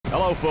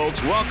Hello, folks.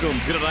 Welcome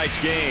to tonight's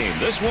game.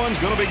 This one's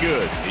going to be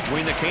good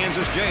between the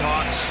Kansas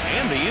Jayhawks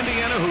and the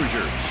Indiana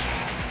Hoosiers.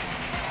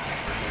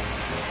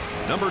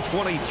 Number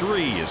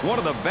 23 is one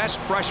of the best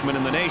freshmen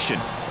in the nation,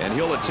 and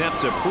he'll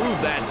attempt to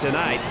prove that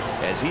tonight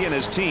as he and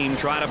his team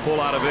try to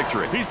pull out a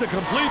victory. He's the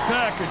complete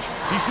package.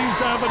 He seems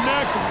to have a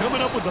knack for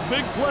coming up with the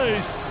big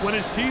plays when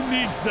his team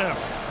needs them,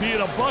 be it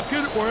a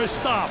bucket or a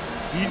stop.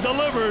 He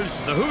delivers.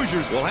 The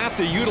Hoosiers will have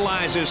to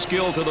utilize his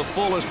skill to the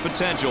fullest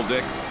potential,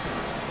 Dick.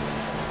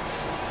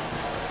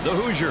 The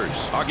Hoosiers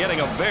are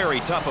getting a very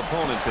tough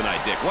opponent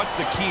tonight, Dick. What's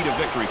the key to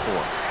victory for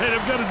them? Hey,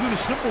 they've got to do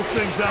the simple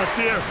things out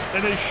there,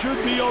 and they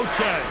should be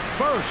okay.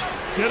 First,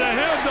 get a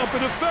hand up in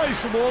the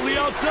face of all the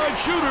outside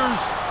shooters.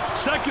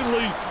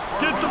 Secondly,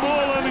 get the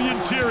ball on the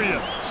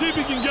interior. See if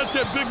you can get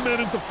their big men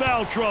into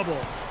foul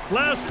trouble.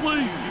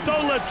 Lastly,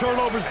 don't let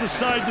turnovers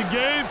decide the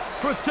game.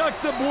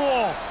 Protect the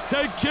ball.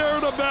 Take care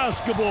of the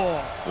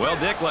basketball. Well,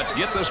 Dick, let's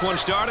get this one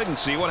started and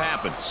see what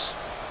happens.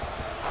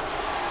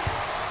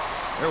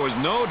 There was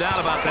no doubt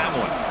about that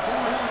one.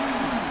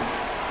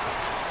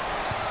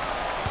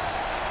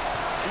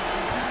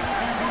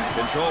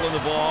 Controlling the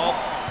ball.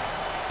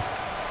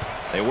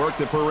 They work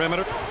the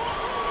perimeter.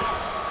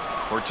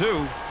 For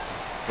two.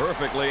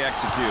 Perfectly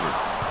executed.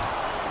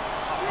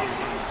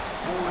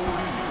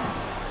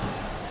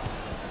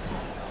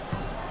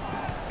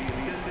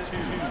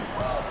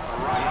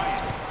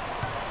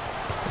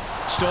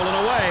 Stolen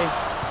away.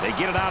 They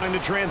get it out into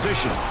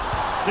transition.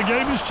 The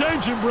game is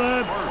changing,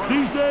 Brad.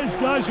 These days,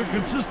 guys are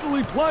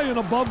consistently playing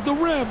above the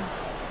rim.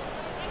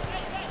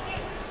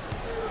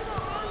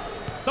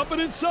 Up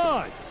and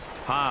inside.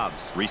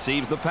 Hobbs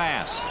receives the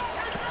pass.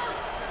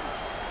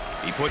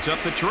 He puts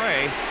up the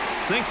tray,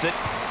 sinks it.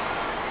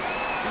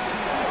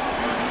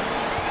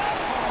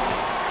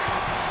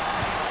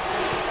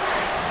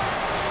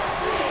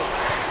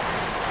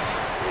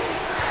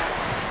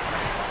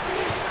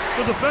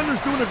 The defender's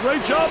doing a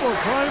great job of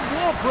applying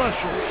ball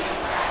pressure.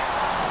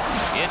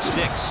 It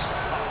sticks.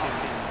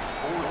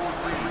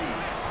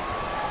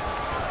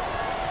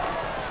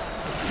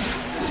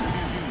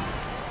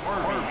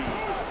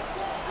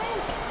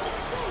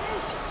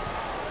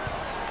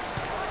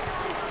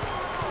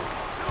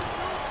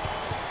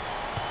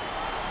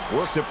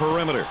 Work the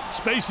perimeter.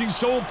 Spacing's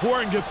so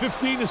important. Get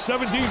 15 to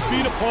 17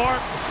 feet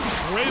apart.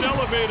 Great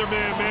elevator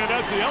man.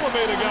 That's the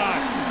elevator guy.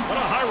 What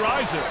a high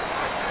riser.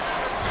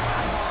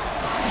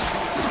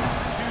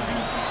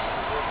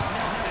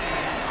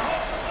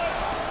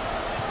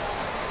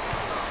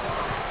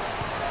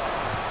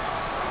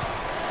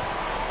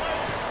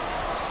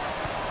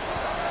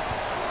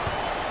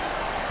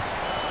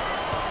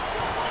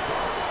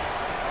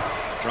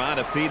 Trying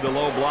to feed the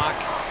low block.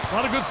 A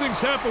lot of good things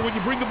happen when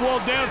you bring the ball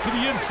down to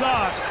the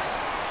inside.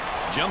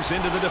 Jumps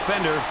into the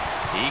defender.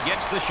 He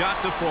gets the shot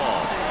to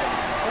fall.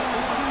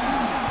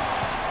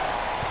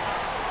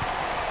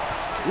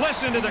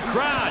 Listen to the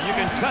crowd. You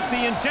can cut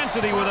the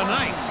intensity with a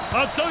knife.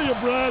 I'll tell you,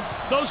 Brad,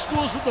 those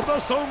schools with the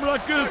best home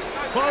records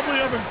probably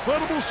have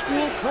incredible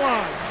school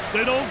pride.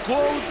 They don't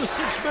call it the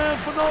sixth man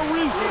for no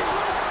reason.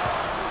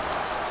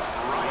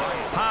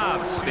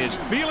 Hobbs is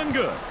feeling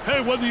good.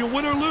 Hey, whether you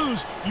win or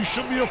lose, you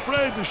shouldn't be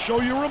afraid to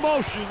show your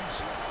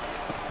emotions.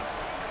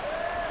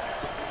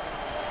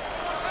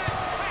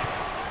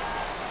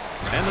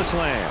 And the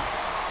slam.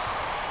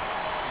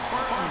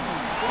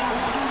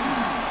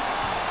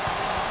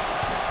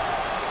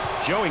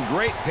 Showing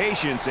great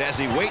patience as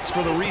he waits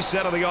for the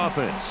reset of the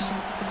offense.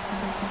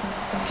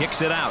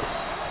 Kicks it out.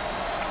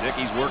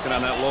 Dickey's working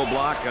on that low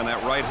block on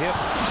that right hip.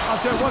 I'll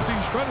tell you one thing,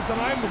 he's trying to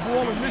deny him the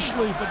ball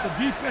initially, but the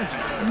defense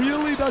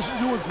really doesn't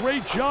do a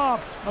great job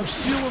of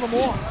sealing them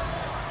off.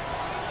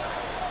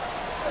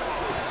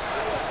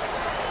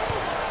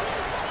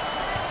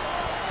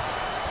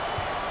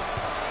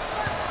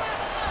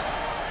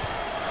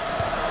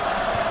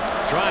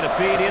 Trying to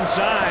feed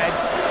inside.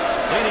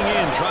 Leaning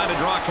in, trying to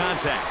draw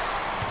contact.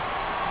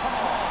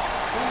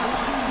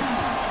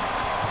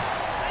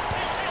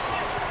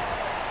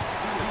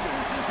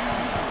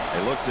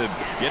 They look to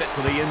get it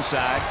to the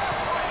inside.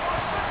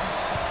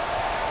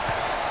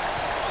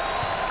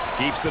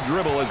 Keeps the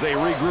dribble as they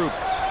regroup.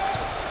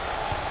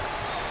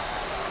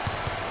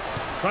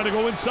 Trying to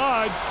go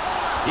inside.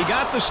 He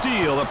got the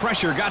steal. The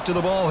pressure got to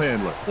the ball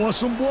handler.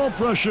 Awesome ball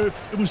pressure.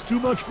 It was too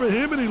much for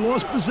him, and he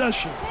lost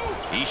possession.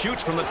 He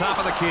shoots from the top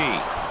of the key.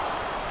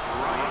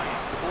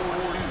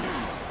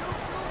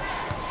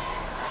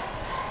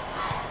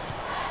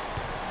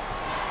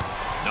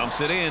 Dumps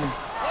it in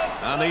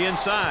on the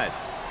inside.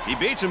 He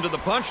beats him to the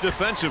punch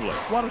defensively.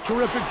 What a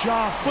terrific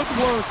job.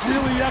 Footwork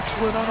really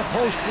excellent on a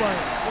post play.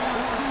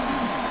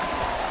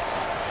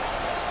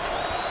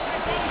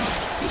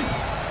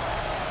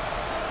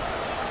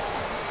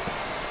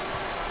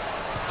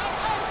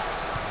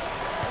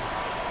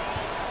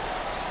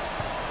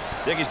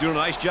 Dickey's doing a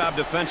nice job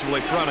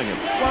defensively fronting him.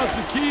 Well, it's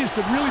the key is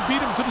to really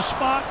beat him to the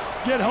spot,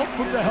 get help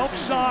from the help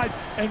side,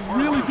 and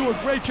really do a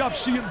great job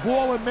seeing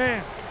ball and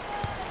man.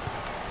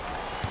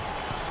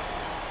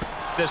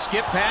 The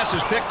skip pass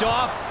is picked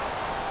off.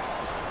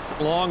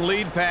 Long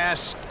lead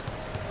pass.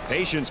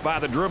 Patience by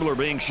the dribbler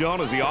being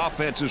shown as the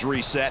offense is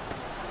reset.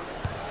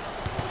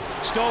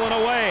 Stolen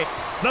away.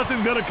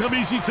 Nothing gonna come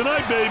easy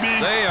tonight, baby.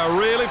 They are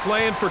really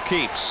playing for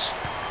keeps.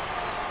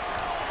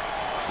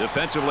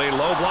 Defensively,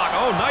 low block.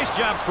 Oh, nice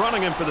job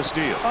fronting him for the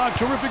steal.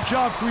 Terrific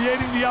job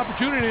creating the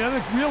opportunity. I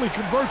think really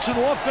converts an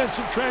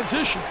offensive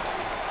transition.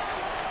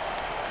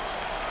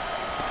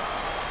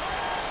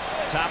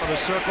 Top of the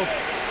circle.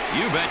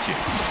 You betcha.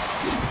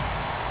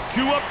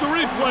 Cue up the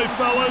replay,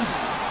 fellas.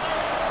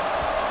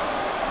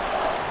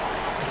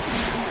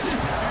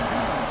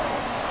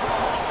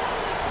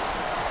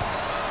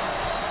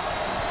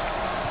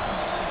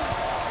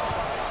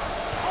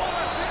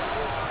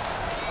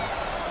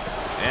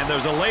 And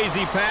there's a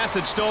lazy pass.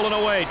 It's stolen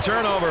away.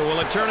 Turnover. Will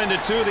it turn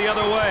into two the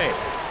other way?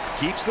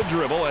 Keeps the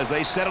dribble as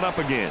they set it up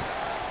again.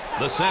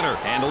 The center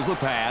handles the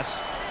pass.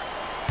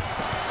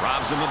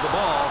 Robs him of the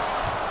ball.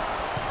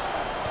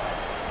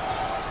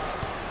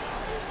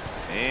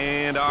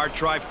 And our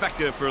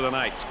trifecta for the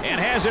night.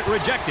 And has it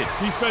rejected.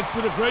 Defense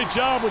did a great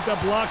job with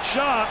that blocked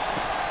shot.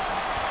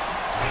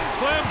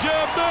 Slam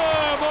jam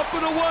bam, up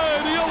and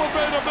away, the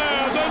elevator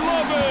man, they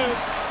love it.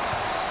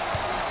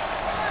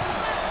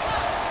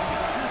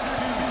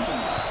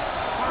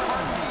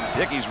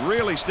 Dickey's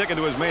really sticking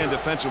to his man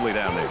defensively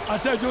down there. I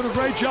tell you, doing a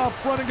great job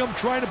fronting him,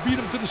 trying to beat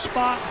him to the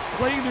spot,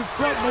 playing in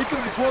front, making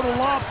him throw the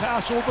lob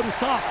pass over the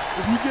top.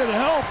 If you get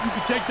help, you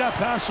can take that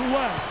pass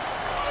away.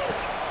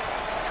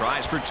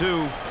 Tries for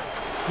two.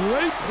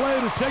 Great play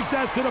to take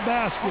that to the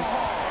basket.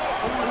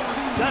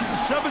 That's a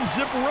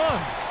 7-zip run.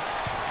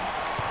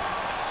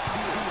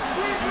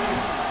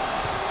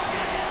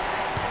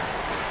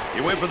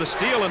 He went for the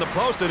steal in the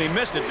post and he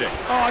missed it, Dick.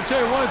 Oh, I tell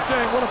you one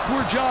thing, what a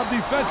poor job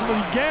defensively.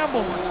 He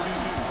gambled.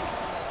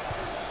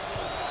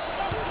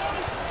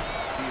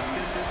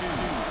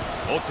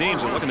 Both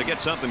teams are looking to get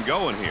something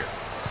going here.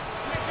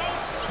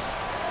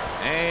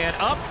 And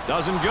up,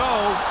 doesn't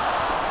go.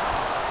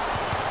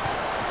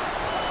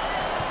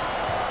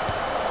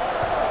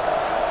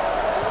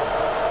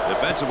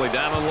 Defensively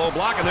down on the low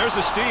block, and there's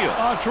a steal.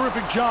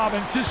 Terrific job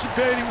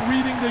anticipating,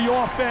 reading the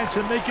offense,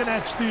 and making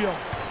that steal.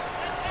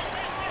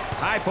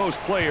 High post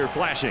player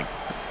flashing.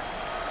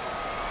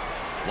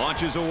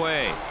 Launches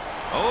away.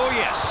 Oh,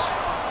 yes.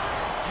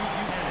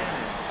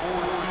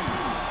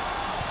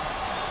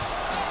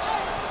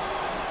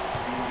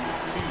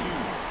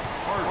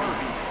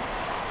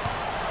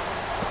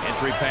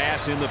 Entry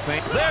pass in the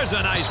paint. There's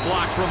a nice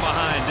block from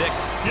behind, Dick.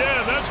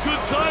 Yeah, that's good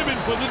timing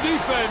for the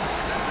defense.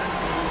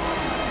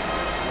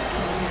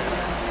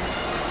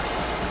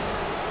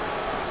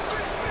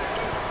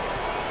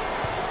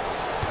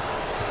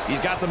 He's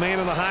got the man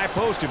in the high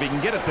post if he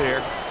can get it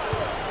there.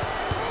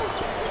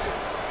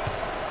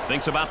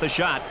 Thinks about the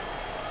shot.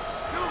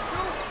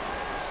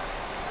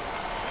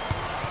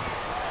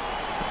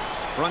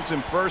 Fronts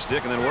him first,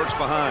 Dick, and then works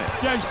behind.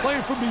 Yeah, he's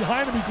playing from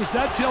behind him because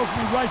that tells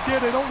me right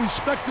there they don't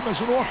respect him as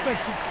an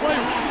offensive player.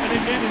 And they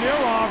made an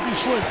error,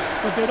 obviously,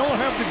 but they don't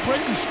have the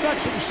great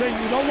respect. So they're saying,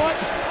 you know what?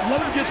 Let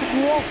him get the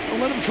ball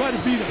and let him try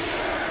to beat us.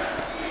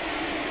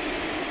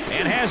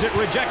 And has it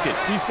rejected.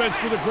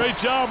 Defense did a great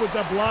job with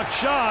that blocked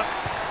shot.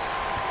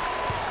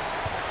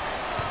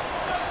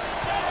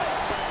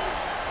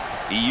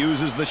 He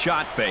uses the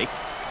shot fake.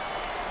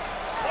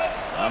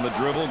 On the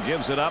dribble,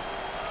 gives it up.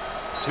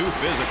 Too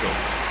physical.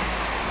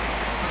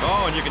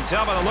 Oh, and you can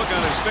tell by the look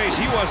on his face,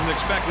 he wasn't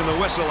expecting the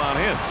whistle on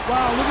him.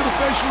 Wow, look at the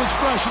facial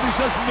expression. He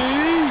says,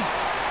 me?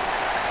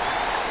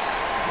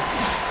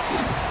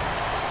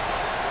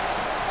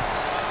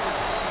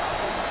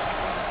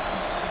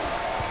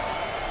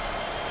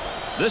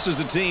 This is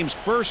the team's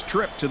first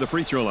trip to the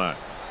free throw line.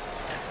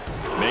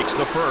 Makes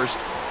the first.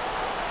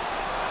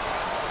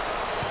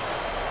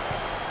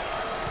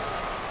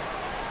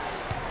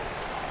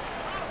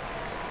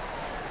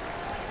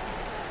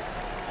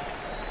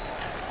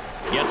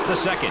 Gets the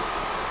second.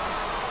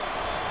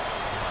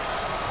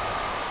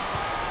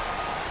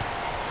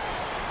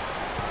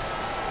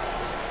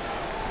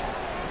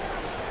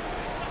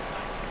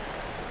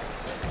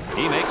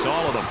 He makes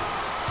all of them.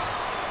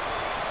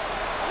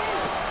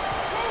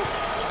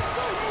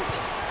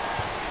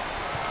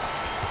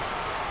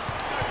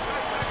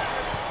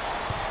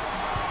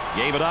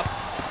 Gave it up.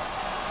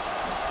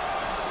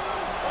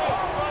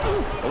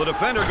 Well, the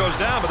defender goes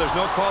down, but there's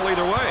no call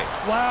either way.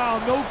 Wow,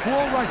 no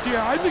call right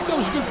there. I think that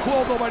was a good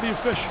call, though, by the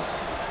official.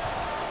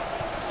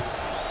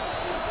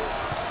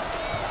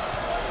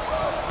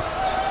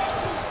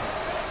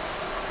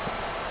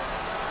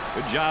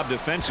 Good job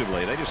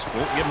defensively. They just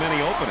won't give him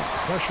any openings.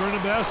 Pressure in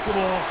the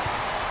basketball.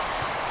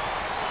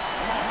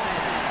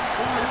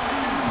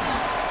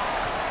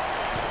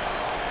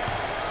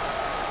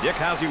 Dick,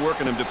 how's he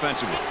working him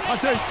defensively? I'll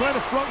tell you, he's trying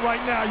to front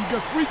right now. You've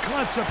got three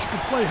concepts. You can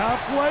play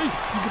halfway,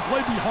 you can play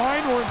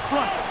behind, or in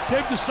front.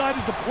 They've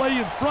decided to play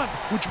in front,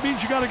 which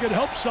means you got to get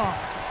help side.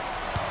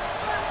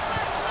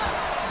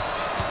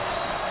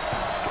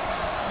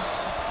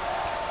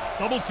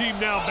 Double team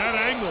now, bad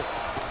angle.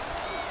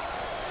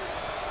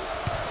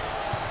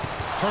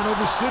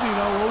 Turnover City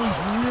now will always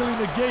really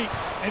negate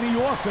any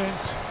offense.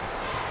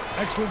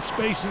 Excellent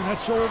spacing.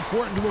 That's so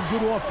important to a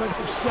good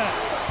offensive set.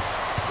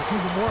 It's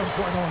even more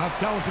important to have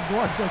talented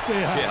guards like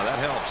they have. Yeah, that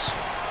helps.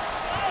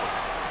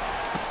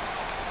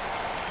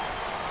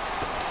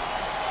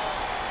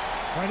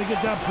 Trying to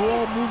get that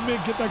ball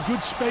movement, get that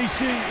good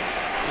spacing.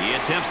 He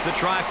attempts the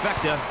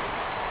trifecta.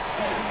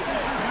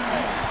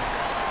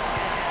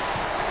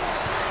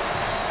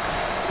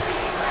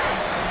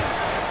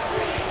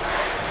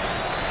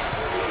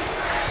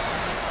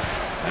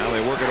 Now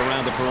they work it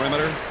around the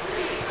perimeter.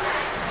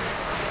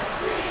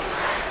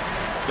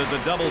 There's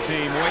a double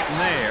team waiting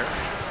there.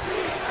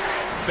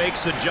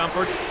 Fakes a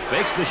jumper,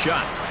 fakes the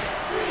shot.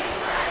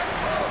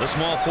 The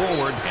small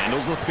forward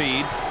handles the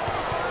feed.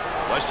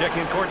 Let's check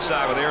in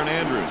courtside with Aaron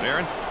Andrews.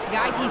 Aaron?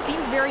 Guys, he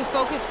seemed very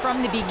focused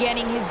from the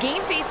beginning. His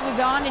game face was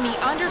on, and he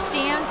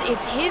understands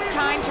it's his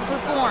time to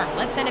perform.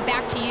 Let's send it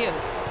back to you.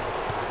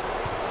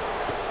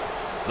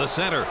 The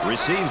center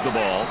receives the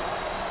ball.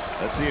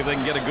 Let's see if they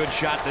can get a good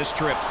shot this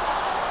trip.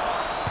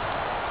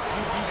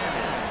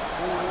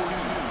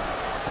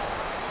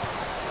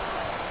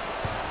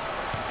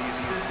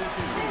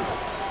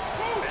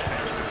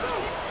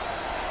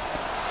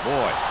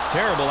 Boy,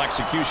 terrible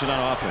execution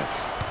on offense.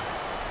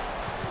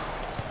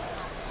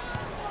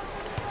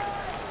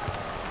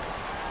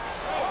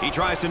 He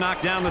tries to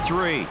knock down the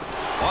three.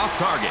 Off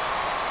target.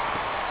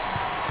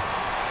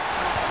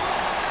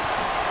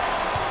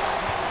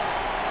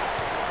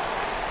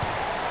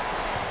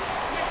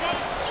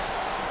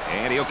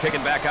 And he'll kick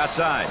it back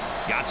outside.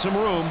 Got some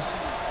room.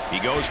 He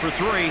goes for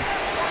three.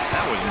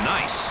 That was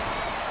nice.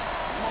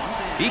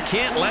 He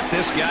can't let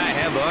this guy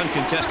have the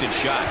uncontested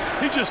shot.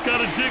 He just got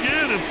to dig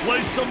in and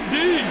play some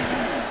D. Look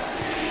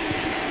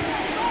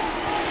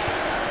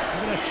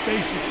at that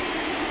spacing.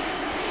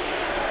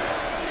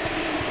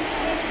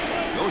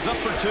 Goes up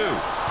for two.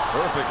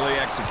 Perfectly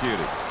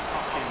executed.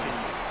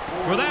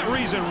 For that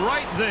reason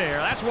right there,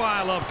 that's why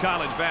I love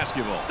college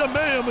basketball. The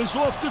man is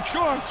off the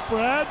charts,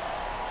 Brad.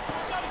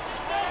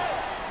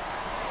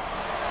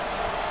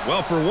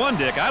 Well, for one,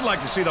 Dick, I'd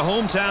like to see the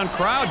hometown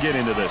crowd get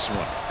into this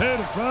one. Hey,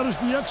 the crowd is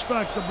the X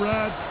factor,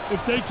 Brad.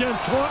 If they can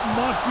taunt and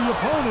mock the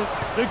opponent,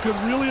 it could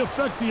really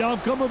affect the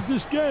outcome of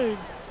this game.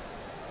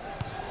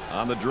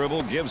 On the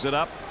dribble, gives it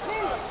up.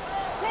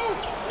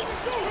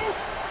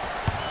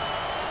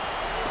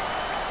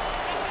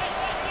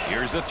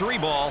 Here's the three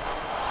ball.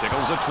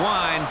 Tickles a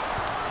twine.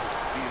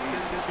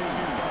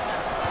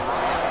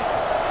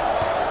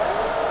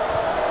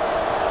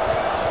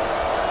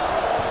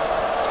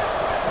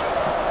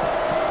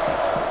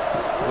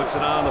 Puts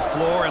it on the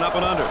floor and up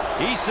and under.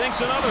 He sinks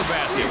another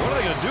basket. What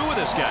are they going to do with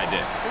this guy,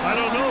 Dick? I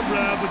don't know,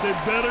 Brad, but they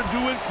better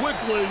do it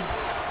quickly.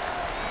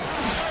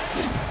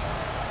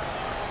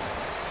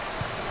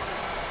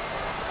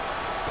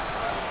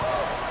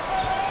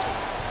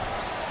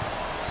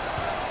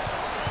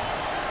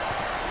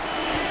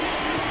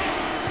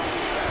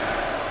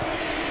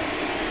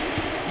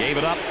 Gave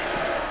it up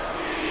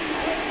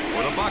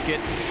for the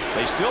bucket.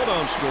 They still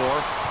don't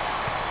score.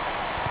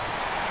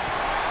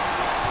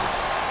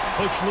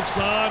 Coach looks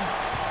on,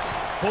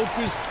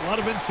 focused, a lot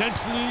of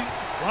intensity,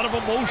 a lot of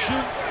emotion.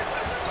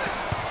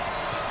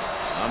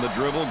 On the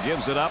dribble,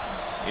 gives it up.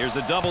 Here's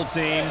a double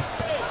team.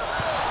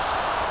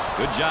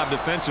 Good job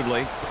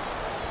defensively.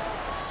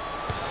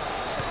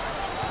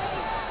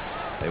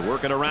 They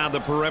work it around the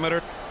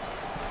perimeter.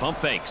 Pump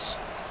fakes.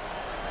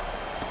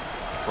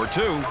 For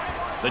two.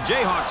 The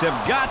Jayhawks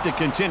have got to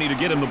continue to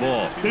get him the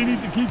ball. They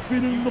need to keep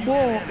feeding him the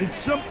ball. It's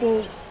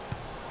simple.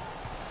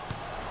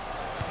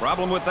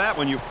 Problem with that,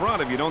 when you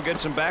front, if you don't get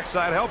some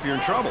backside help, you're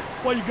in trouble.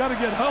 Well, you got to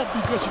get help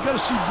because you got to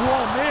see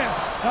ball man.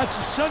 That's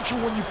essential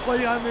when you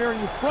play on there and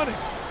you're fronting.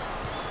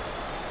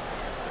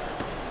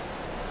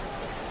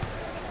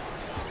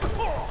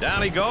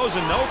 Down he goes,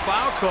 and no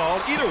foul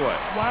called either way.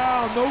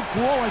 Wow, no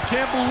call. I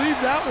can't believe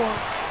that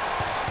one.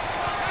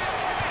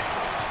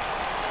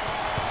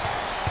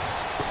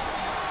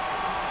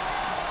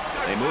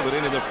 They move it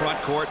into the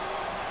front court.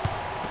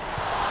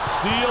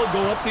 Steal,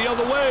 go up the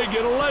other way,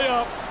 get a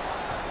layup.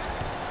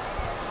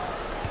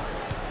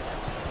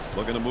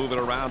 Looking to move it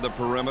around the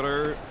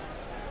perimeter.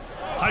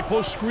 High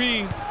post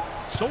screen.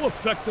 So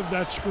effective,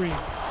 that screen.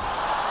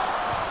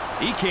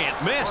 He can't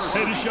miss.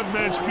 Hey, this young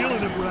man's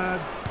feeling it,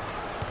 Brad.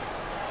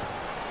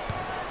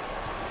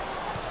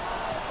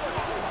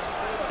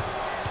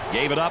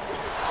 Gave it up.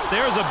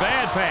 There's a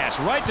bad pass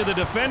right to the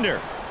defender.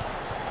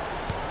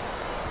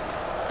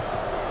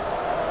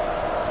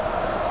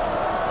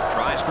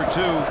 Tries for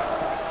two.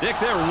 Dick,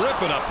 they're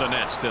ripping up the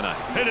nets tonight.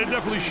 Hey, they're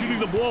definitely shooting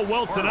the ball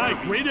well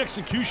tonight. Great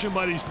execution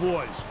by these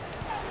boys.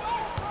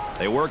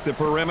 They work the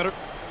perimeter.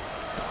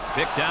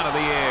 Picked out of the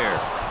air.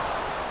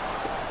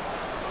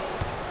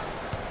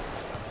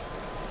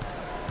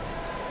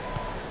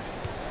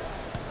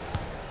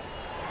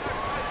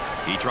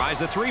 He tries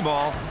the three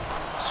ball.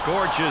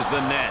 Scorches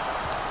the net.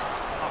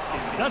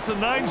 That's a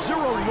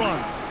 9-0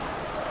 run.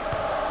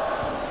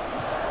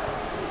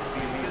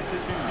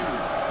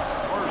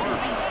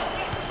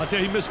 I'll tell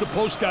you, he missed the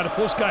post guy. The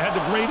post guy had the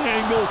great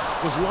angle,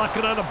 was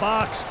locking on the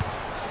box.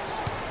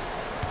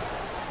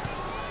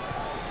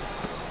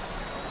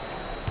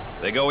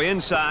 They go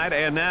inside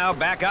and now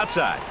back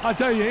outside. I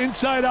tell you,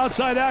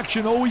 inside-outside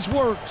action always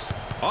works.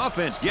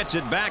 Offense gets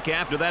it back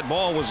after that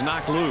ball was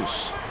knocked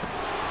loose.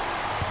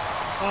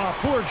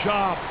 Poor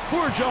job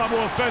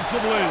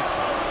offensively.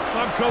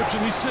 I'm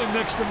coaching, he's sitting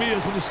next to me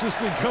as an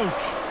assistant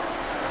coach.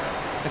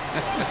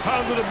 He's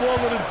pounding the ball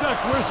in the deck.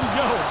 Where's he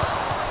going?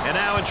 And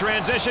now in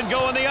transition,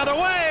 going the other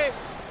way.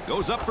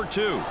 Goes up for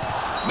 2.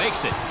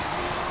 Makes it.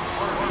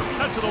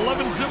 That's an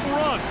 11-zip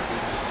run.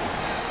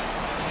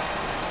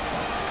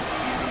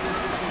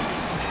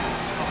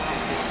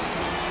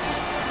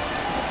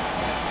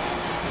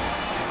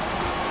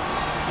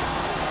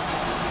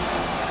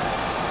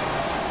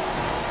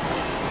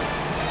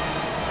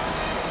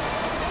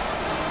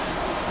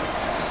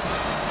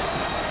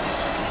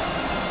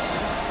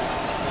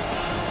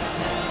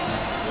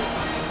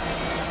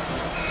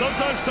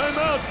 Sometimes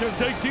timeouts can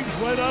take teams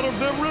right out of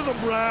their rhythm,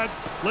 Brad.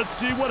 Let's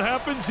see what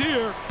happens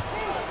here.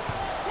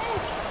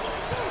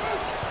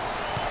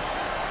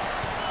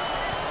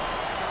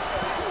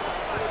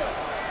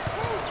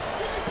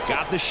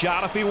 Got the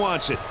shot if he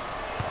wants it.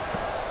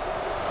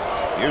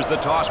 Here's the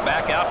toss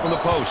back out from the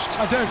post.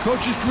 I tell you,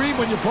 coach's dream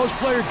when your post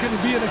player can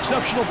be an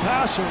exceptional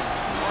passer.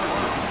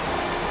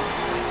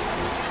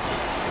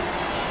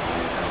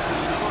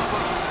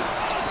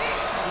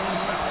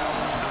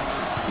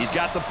 He's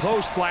got the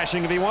post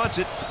flashing if he wants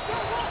it.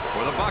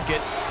 For the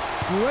bucket.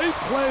 Great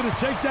play to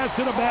take that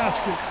to the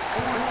basket.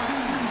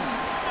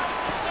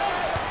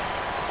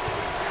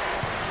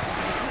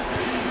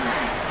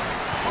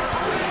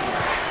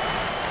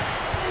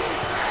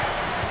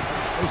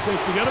 They say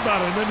forget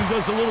about it, and then he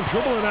does a little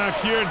dribbling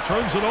act here and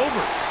turns it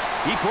over.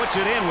 He puts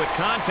it in with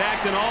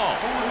contact and all.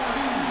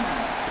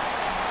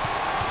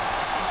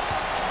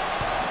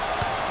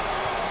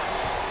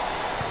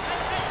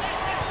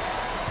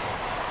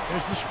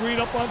 There's the screen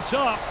up on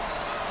top.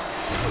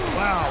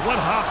 Wow, what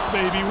hops,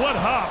 baby, what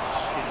hops.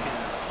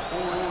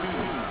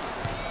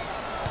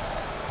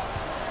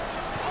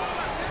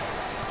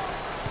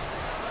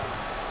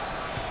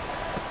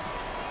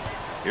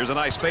 Here's a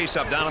nice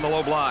face-up down on the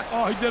low block.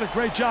 Oh, he did a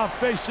great job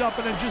face-up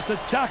and then just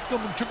attacked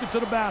them and took it to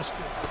the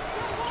basket.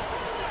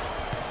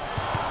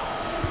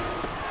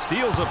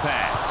 Steals a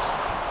pass.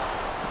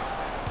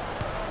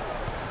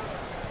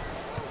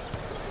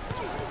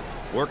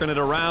 Working it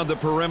around the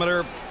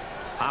perimeter.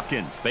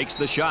 Hopkins fakes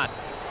the shot.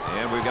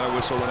 And we've got a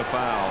whistle and a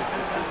foul.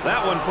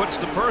 That one puts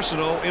the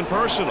personal in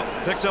personal.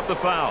 Picks up the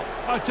foul.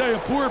 I tell you,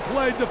 poor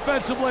play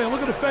defensively.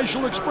 Look at the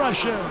facial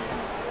expression.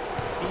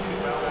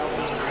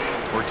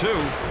 For 2.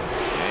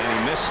 And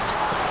he missed.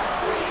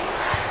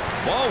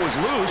 Ball was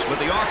loose, but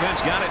the offense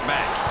got it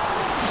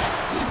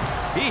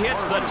back. He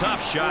hits the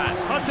tough shot.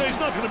 I'll tell you, he's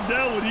knocking him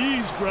down with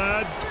ease,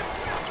 Brad.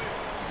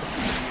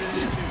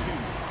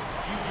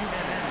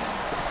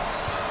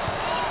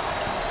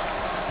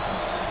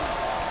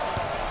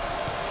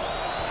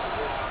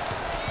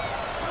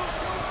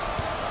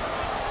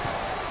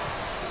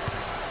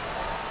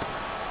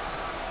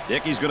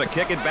 Dickey's going to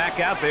kick it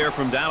back out there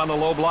from down on the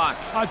low block.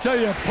 I tell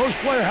you, a post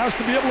player has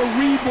to be able to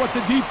read what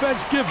the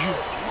defense gives you.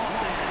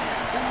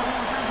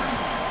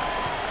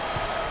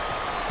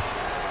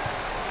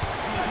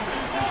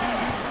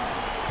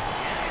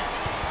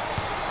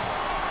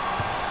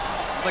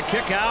 The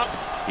kick out.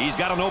 He's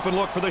got an open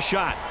look for the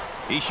shot.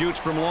 He shoots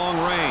from long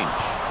range.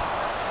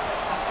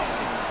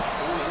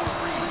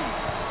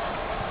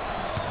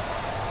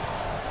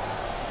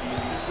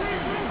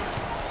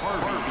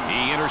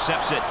 He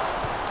intercepts it.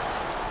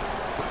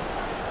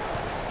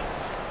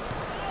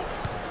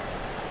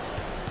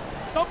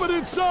 Up and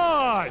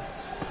inside.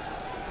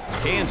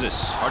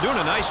 Kansas are doing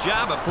a nice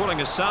job of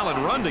putting a solid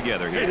run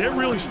together here. Hey, they're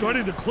really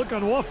starting to click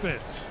on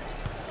offense.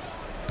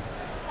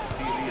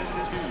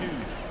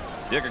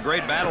 Dick, a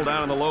great battle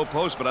down in the low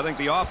post, but I think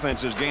the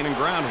offense is gaining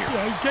ground here.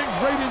 Yeah, he's getting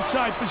great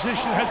inside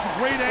position, has the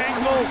great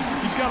angle.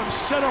 He's got him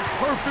set up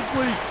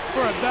perfectly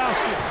for a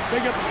basket.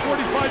 They got the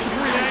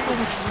 45-degree angle,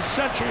 which is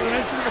essential in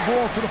entering the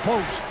ball to the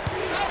post.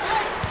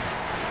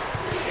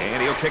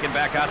 And he'll kick it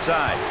back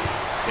outside.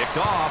 Picked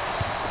off.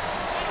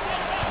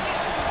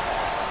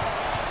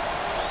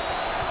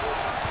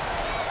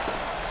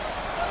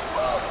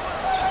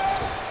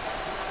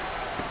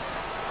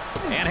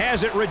 And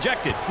has it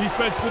rejected.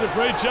 Defense did a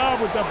great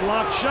job with that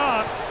blocked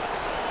shot.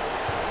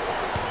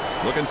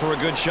 Looking for a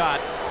good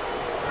shot.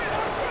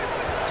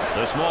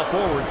 The small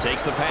forward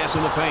takes the pass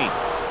in the paint.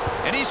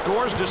 And he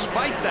scores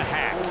despite the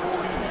hack.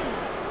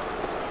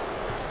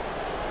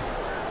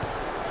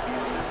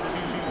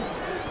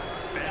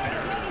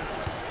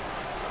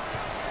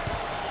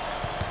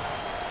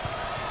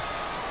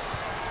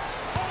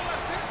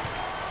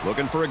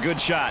 Looking for a good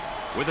shot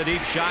with a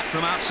deep shot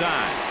from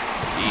outside.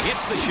 He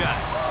hits the shot.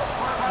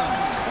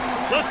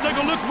 Let's take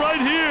a look right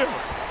here.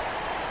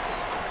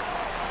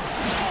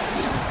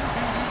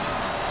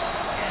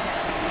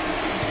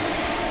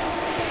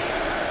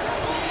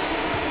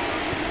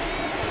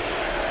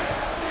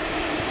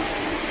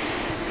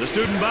 The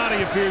student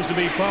body appears to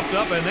be pumped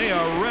up, and they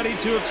are ready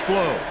to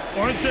explode.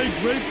 Aren't they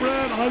great,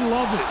 Brad? I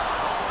love it.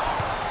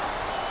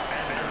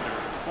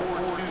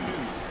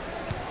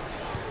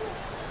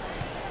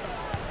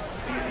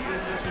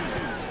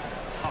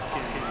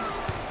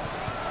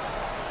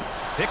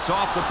 Picks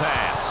off the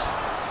pass.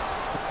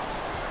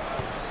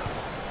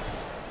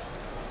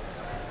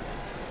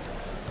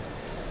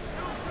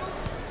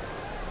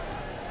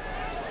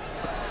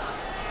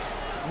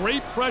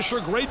 Great pressure,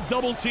 great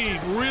double team.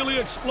 Really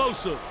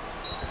explosive.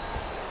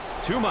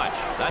 Too much.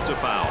 That's a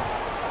foul.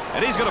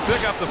 And he's going to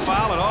pick up the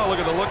foul, and oh, look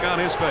at the look on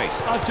his face.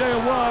 I'll tell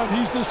you what,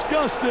 he's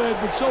disgusted,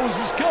 but so is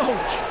his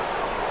coach.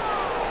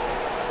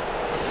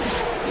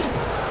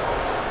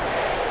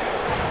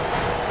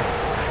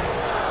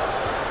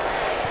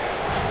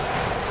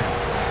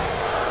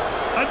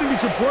 I think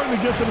it's important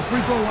to get to the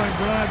free throw line,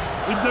 Brad.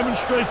 It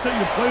demonstrates that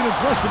you're playing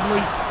aggressively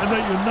and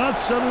that you're not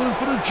settling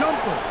for the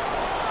jumper.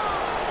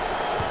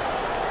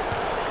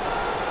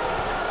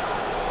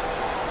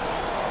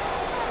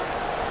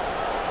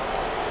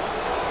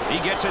 He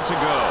gets it to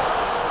go.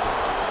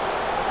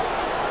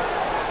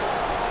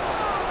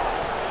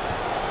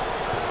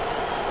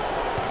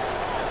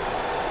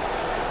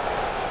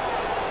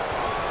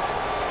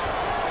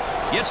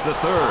 Gets the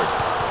third.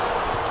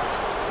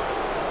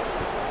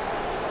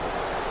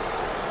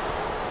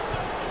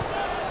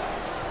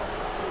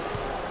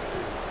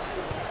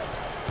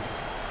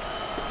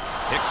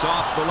 Picks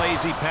off the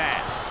lazy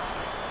pass.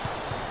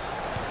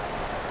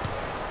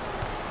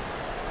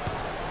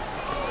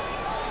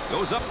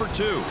 Goes up for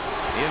two.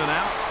 In and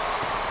out.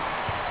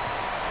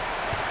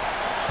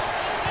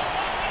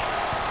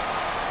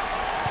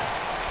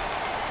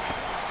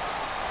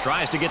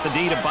 Tries to get the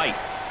D to bite.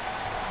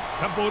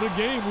 Tempo of the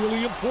game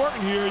really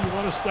important here. You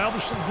want to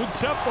establish some good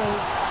tempo.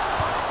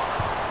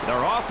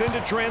 They're off into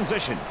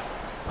transition.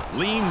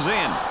 Leans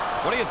in.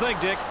 What do you think,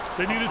 Dick?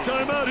 They need a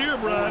timeout here,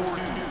 Brad.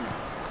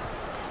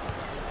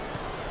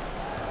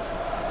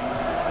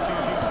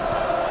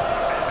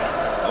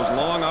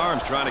 Long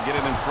arms trying to get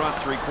it in front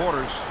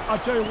three-quarters. I'll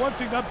tell you one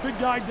thing, that big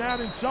guy down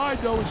inside,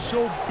 though, is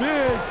so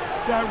big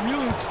that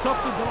really it's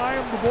tough to deny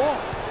him the ball.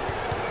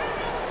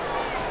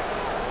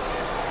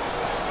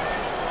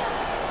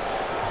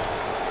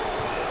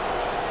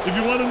 If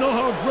you want to know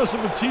how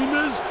aggressive a team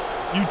is,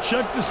 you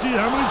check to see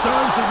how many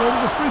times they go to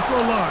the free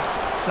throw line.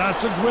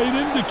 That's a great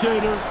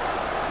indicator.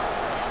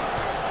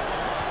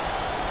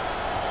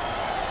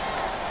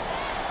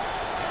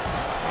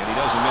 And he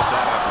doesn't miss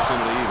that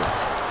opportunity either.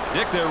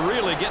 Nick, they're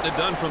really getting it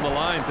done from the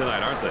line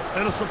tonight, aren't they?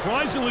 And a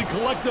surprisingly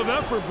collective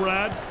effort,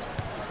 Brad.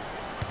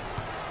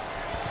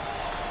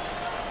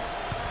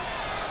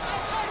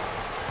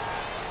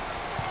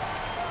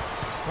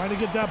 Trying to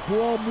get that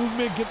ball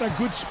movement, get that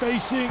good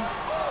spacing.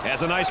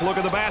 Has a nice look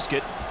at the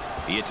basket.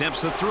 He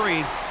attempts the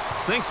three,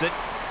 sinks it.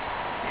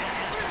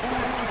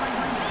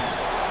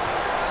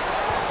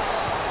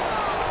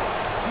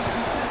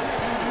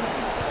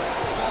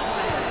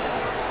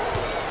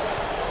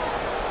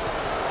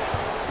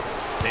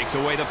 Takes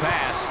away the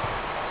pass.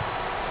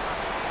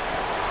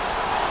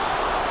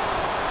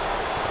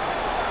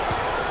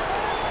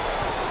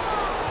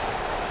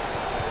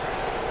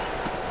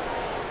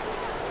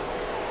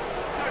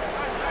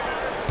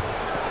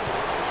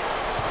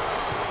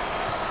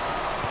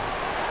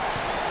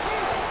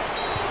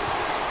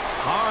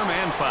 Harm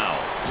and foul.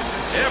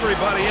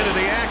 Everybody into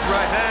the act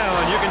right now,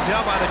 and you can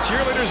tell by the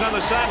cheerleaders on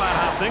the sideline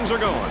how things are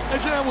going.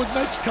 Isn't that what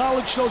makes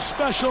college so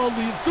special?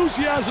 The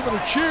enthusiasm of the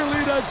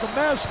cheerleaders, the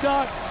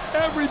mascot,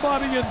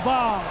 everybody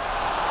involved.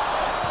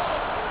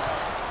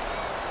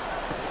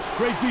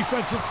 Great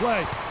defensive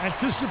play.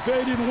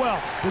 Anticipated well.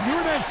 When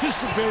you're an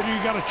anticipator,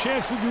 you got a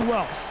chance to do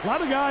well. A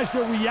lot of guys,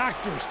 they're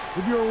reactors.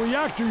 If you're a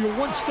reactor, you're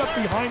one step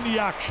behind the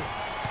action.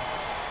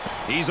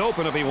 He's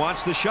open if he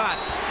wants the shot.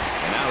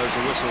 And now there's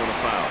a whistle and a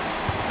foul.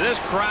 This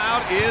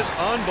crowd is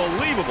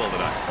unbelievable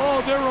tonight.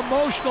 Oh, they're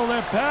emotional.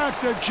 They're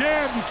packed. They're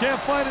jammed. You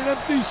can't find an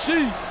empty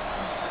seat.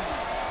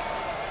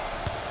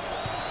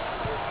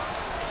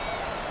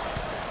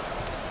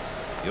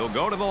 He'll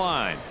go to the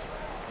line.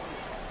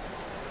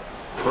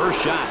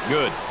 First shot,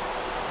 good.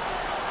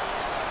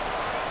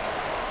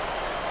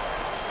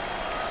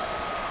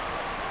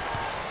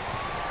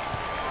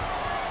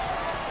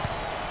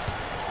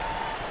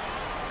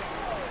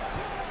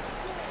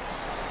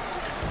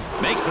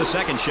 Makes the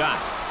second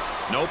shot.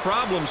 No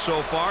problem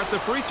so far at the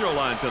free throw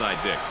line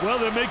tonight, Dick. Well,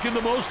 they're making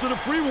the most of the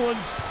free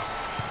ones.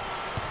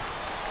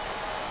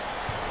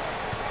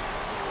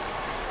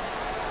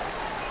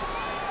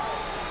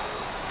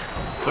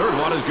 Third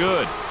one is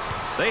good.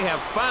 They have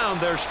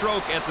found their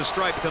stroke at the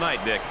stripe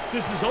tonight, Dick.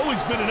 This has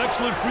always been an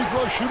excellent free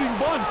throw shooting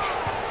bunch.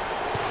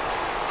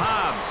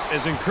 Hobbs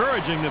is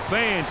encouraging the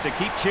fans to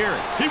keep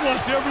cheering. He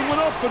wants everyone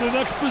up for the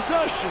next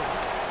possession.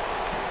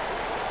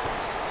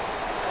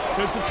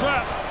 Here's the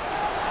trap.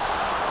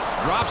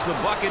 Drops the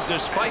bucket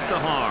despite the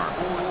harm.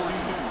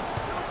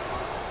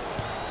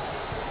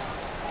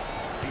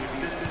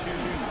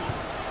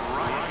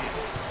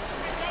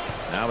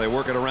 Now they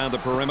work it around the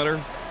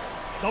perimeter.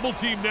 Double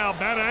team now,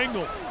 bad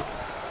angle.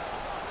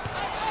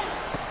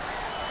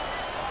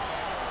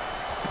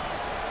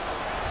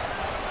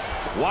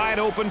 Wide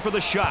open for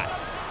the shot.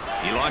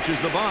 He launches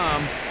the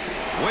bomb.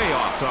 Way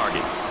off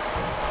target.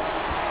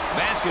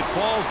 Basket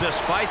falls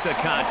despite the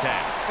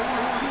contact.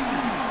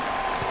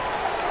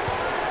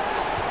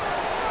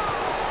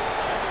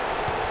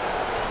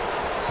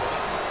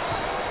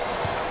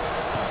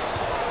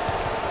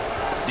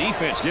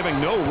 Defense giving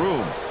no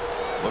room.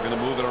 Looking to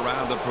move it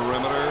around the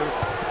perimeter.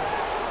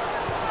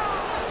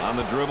 On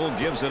the dribble,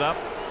 gives it up.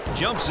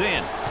 Jumps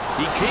in.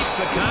 He keeps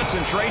the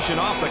concentration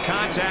off the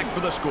contact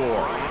for the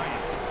score.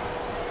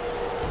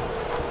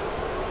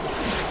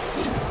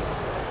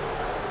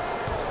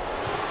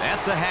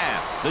 At the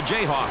half, the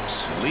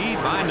Jayhawks lead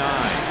by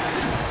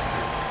 9.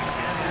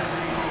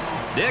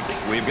 Dick,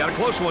 we've got a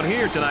close one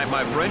here tonight,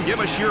 my friend. Give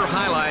us your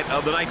highlight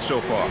of the night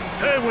so far.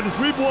 Hey, when the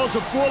 3 balls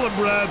are falling,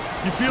 Brad,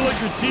 you feel like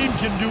your team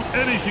can do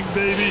anything,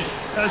 baby,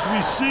 as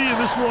we see in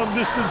this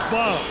long-distance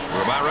bomb.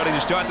 We're about ready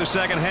to start the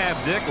second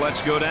half, Dick.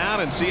 Let's go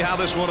down and see how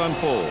this one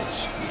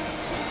unfolds.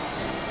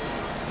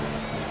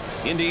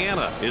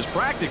 Indiana is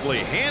practically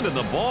handing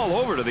the ball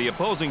over to the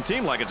opposing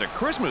team like it's a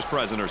Christmas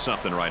present or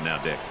something right now,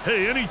 Dick.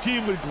 Hey, any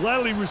team would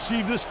gladly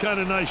receive this kind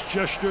of nice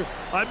gesture.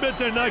 I bet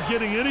they're not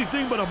getting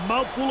anything but a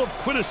mouthful of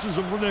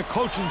criticism from their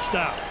coaching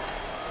staff.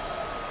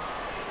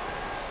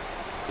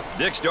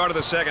 Dick, started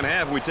the second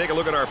half. We take a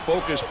look at our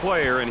focus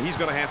player, and he's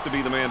going to have to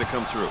be the man to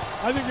come through.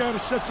 I think I got to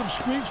set some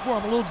screens for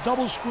him, a little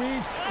double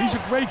screens. He's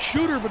a great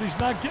shooter, but he's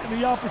not getting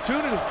the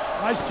opportunity.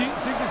 I think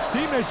his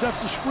teammates have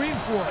to screen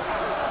for him.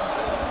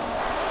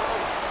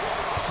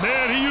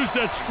 Man, he used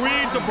that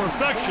screen to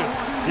perfection.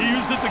 He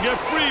used it to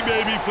get free,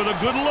 baby, for the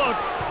good look.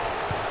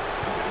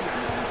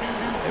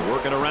 They're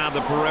working around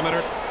the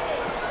perimeter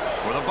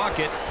for the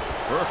bucket.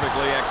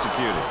 Perfectly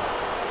executed.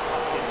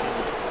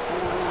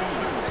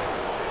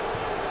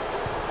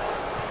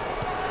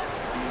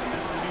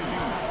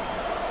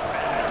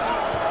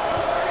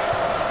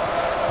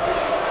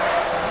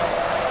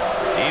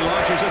 He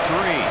launches a 3.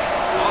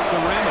 Off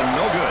the rim and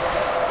no good.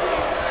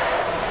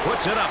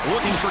 Puts it up,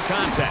 looking for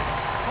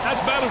contact.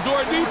 That's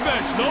Matador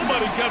defense.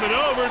 Nobody coming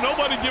over,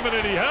 nobody giving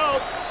any help.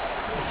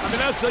 I mean,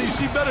 that's how you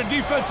see better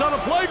defense on a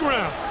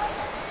playground.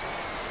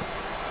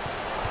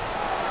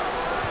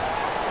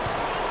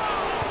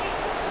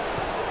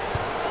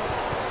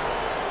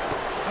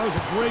 That was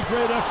a great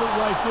effort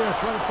right there.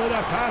 Trying to play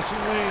that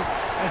passing lane.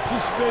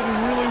 Anticipated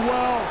really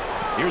well.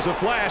 Here's a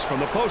flash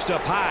from the post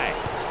up high.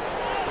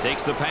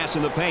 Takes the pass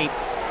in the paint.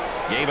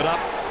 Gave it up.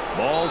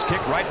 Ball's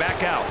kicked right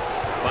back out.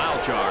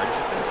 Foul charge.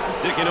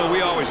 Dick, you know, we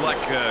always like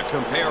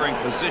comparing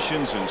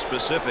positions and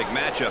specific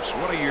matchups.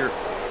 What are your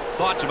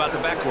thoughts about the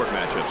backcourt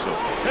matchup so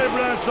far? Hey,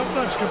 Brad,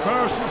 sometimes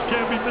comparisons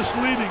can be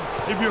misleading.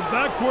 If your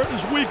backcourt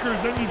is weaker,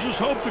 then you just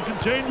hope to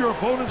contain your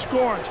opponent's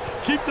guards.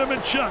 Keep them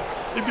in check.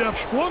 If you have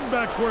strong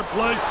backcourt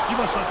play, you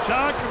must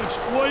attack and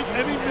exploit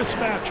any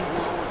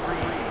mismatches.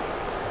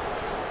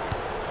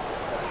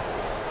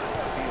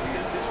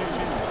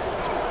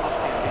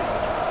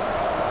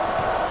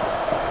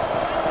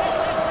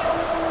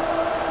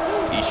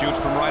 Shoots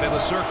from right of the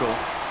circle.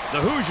 The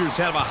Hoosiers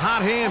have a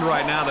hot hand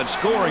right now that's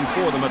scoring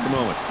for them at the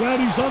moment.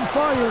 Daddy's on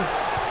fire.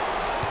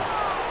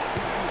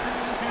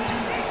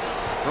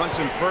 Fronts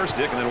him first,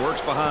 Dick, and then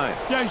works behind.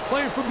 Yeah, he's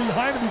playing from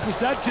behind him because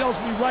that tells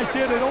me right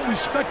there they don't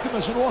respect him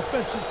as an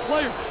offensive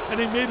player. And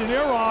they made an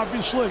error,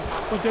 obviously.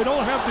 But they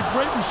don't have the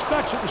great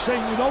respect, so they're saying,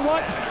 you know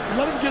what?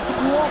 Let him get the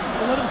ball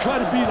and let him try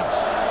to beat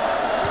us.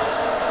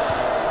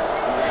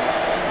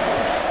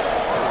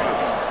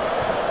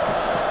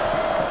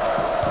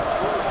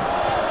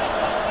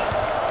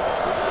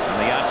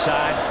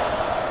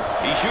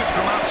 He shoots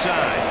from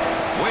outside.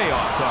 Way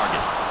off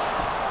target.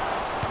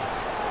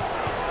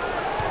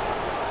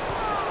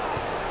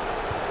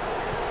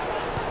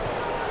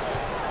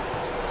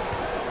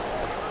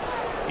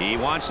 He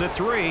wants the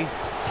 3.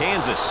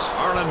 Kansas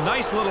are on a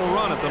nice little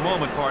run at the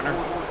moment, partner.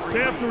 They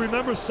have to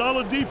remember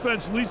solid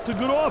defense leads to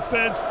good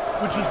offense,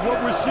 which is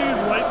what we're seeing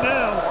right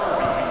now.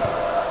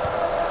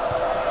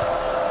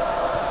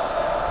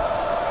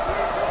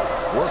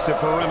 Work the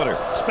perimeter.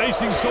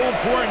 Spacing's so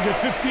important.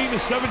 Get 15 to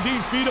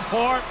 17 feet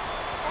apart.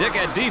 Dick,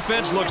 that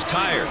defense looks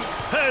tired.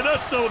 Hey,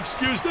 that's no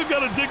excuse. They've got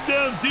to dig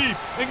down deep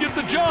and get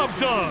the job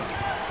done.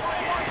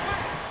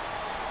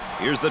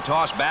 Here's the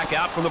toss back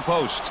out from the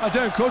post. I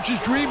tell you, coach's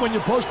dream when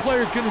your post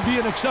player can be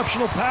an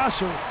exceptional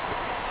passer.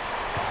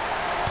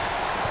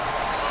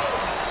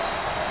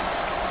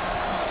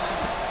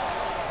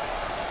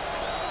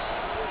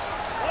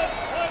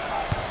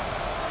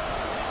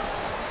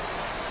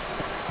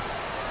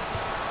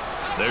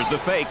 There's the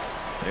fake.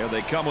 There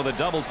they come with a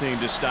double team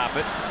to stop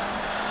it.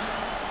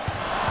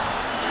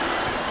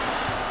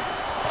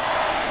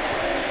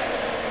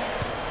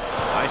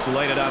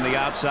 Isolated on the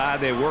outside.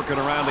 They work it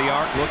around the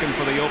arc, looking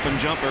for the open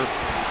jumper.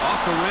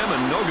 Off the rim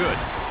and no good.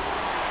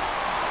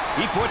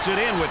 He puts it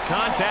in with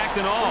contact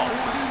and all.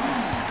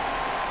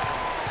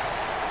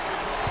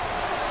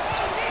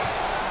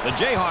 The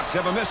Jayhawks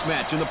have a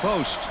mismatch in the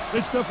post.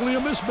 It's definitely a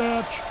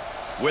mismatch.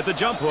 With the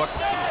jump hook.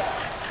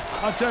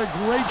 I'll tell you,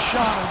 great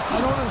shot.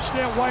 I don't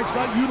understand why it's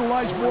not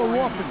utilized more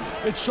often.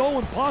 It's so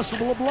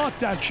impossible to block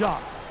that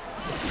shot.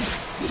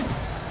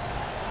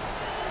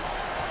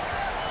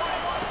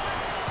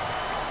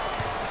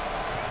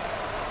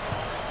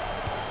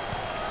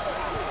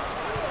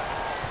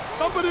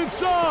 Up and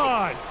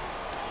inside.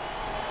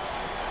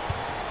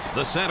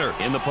 The center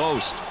in the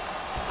post.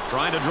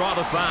 Trying to draw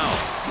the foul.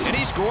 And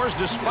he scores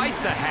despite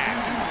the hack.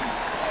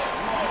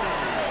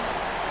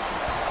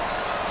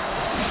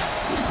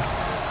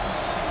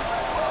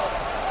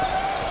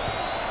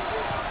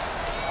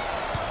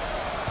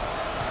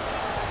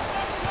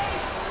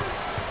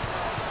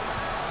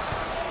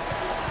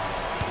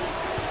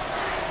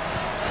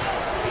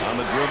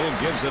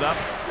 Gives it up.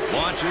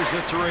 Launches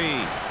a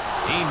three.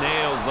 He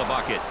nails the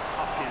bucket.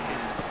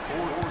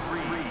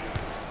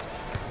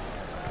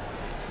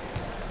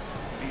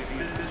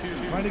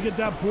 Trying to get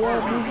that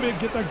ball movement,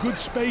 get that good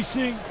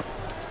spacing.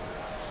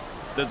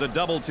 There's a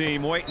double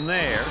team waiting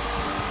there.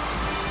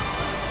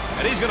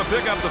 And he's going to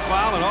pick up the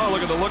foul, and oh,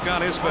 look at the look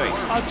on his face.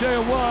 I'll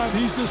tell you what,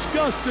 he's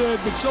disgusted,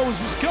 but so is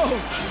his coach.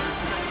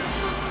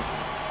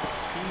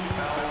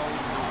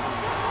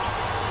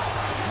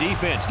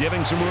 Defense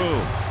giving some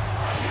room.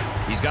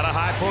 He's got a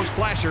high post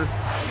flasher.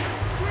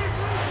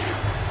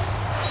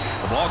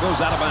 The ball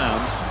goes out of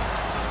bounds.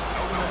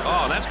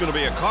 Oh, that's going to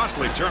be a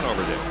costly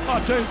turnover there.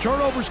 I'll tell you,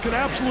 turnovers can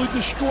absolutely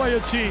destroy a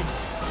team.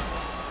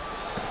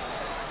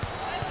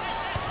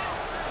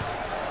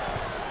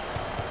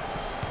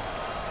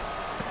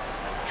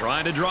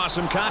 Trying to draw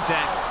some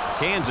contact.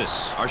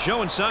 Kansas are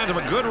showing signs of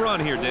a good run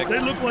here, Dick. They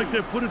look like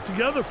they put it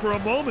together for a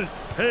moment.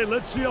 Hey,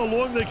 let's see how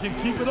long they can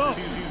keep it up.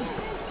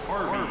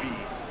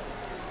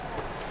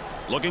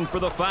 Looking for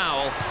the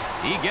foul.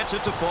 He gets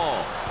it to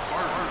fall.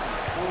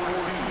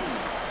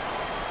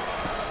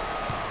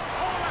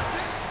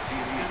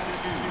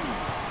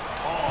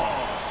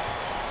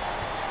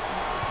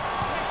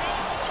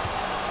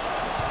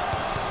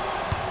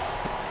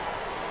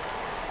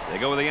 They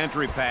go with the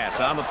entry pass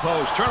on the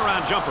post.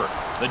 Turnaround jumper.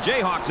 The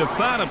Jayhawks have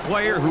found a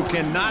player who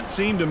cannot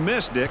seem to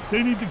miss, Dick.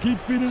 They need to keep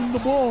feeding him the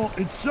ball.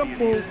 It's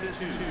simple.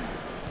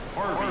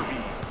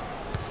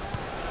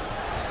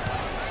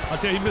 I'll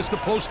tell you, he missed the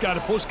post guy.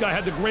 The post guy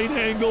had the great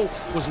angle,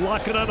 was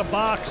locking on the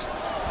box.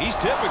 He's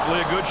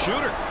typically a good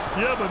shooter.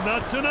 Yeah, but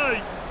not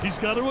tonight. He's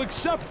got to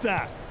accept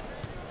that.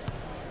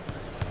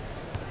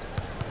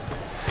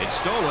 It's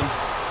stolen.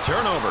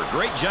 Turnover.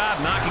 Great job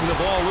knocking the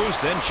ball loose,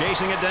 then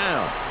chasing it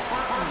down.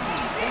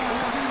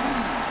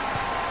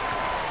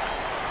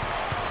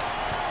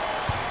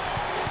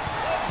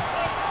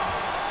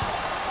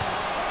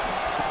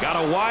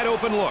 Got a wide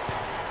open look.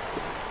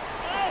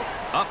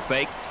 Up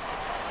fake.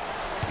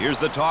 Here's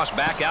the toss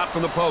back out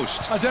from the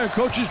post. I tell you,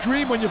 coach's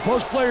dream when your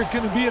post player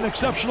can be an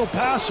exceptional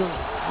passer.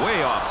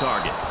 Way off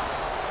target.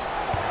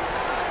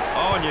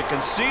 Oh, and you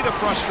can see the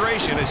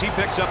frustration as he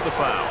picks up the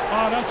foul.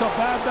 Oh, that's a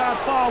bad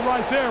foul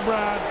right there,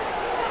 Brad.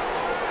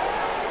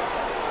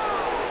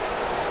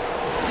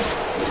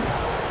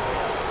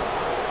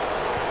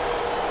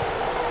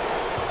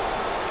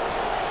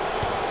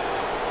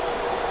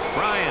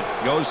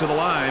 Bryant goes to the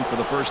line for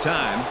the first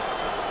time.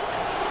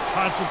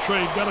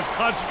 Concentrate. Got to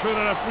concentrate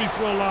on that free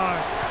throw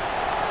line.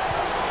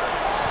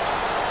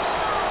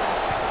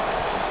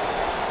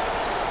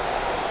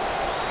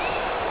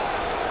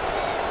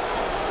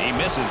 He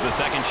misses the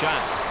second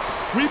shot.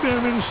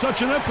 Rebounding is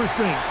such an effort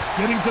thing.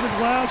 Getting to the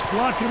glass,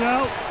 blocking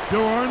out.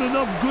 There aren't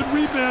enough good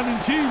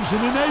rebounding teams in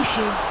the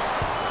nation.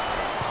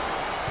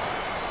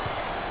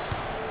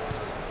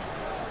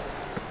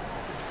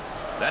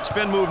 That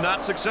spin move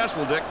not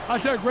successful, Dick. I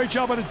tell you, great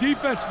job on the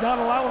defense, not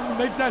allowing him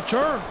to make that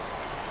turn.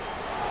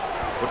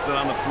 Puts it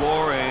on the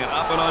floor and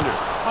up and under.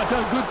 I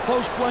tell you, good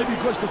post play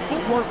because the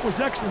footwork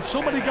was excellent.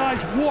 So many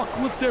guys walk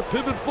with their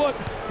pivot foot.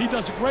 He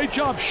does a great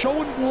job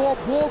showing ball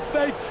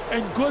fake,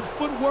 and good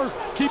footwork,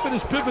 keeping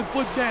his pivot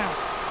foot down.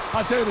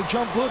 I tell you, the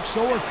jump hook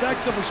so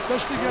effective,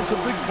 especially against a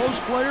big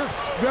post player.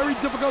 Very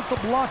difficult to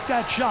block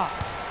that shot.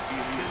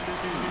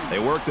 They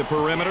work the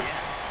perimeter.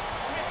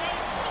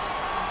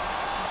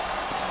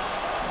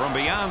 From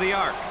beyond the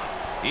arc,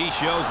 he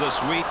shows the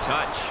sweet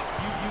touch.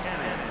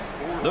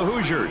 The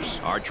Hoosiers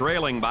are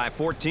trailing by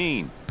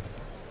 14.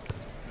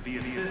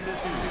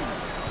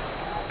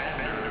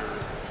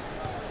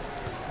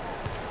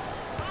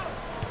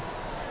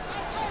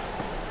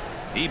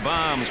 He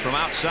bombs from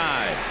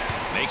outside,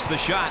 makes the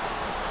shot.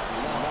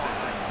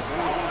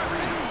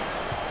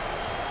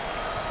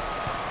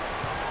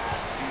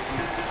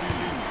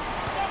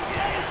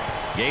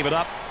 Gave it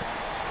up.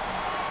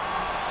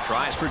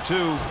 Tries for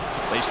two.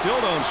 They still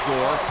don't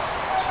score.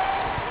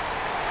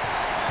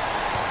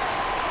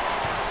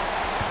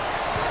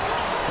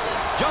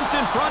 Jumped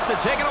in front to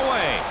take it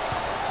away.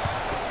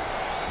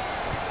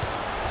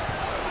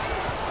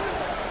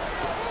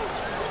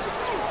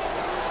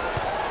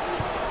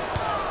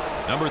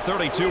 Number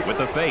 32 with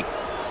the fake.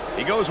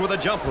 He goes with a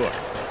jump hook.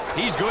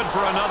 He's good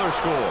for another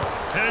score.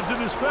 Hands in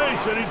his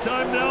face.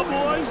 Anytime now,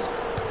 boys.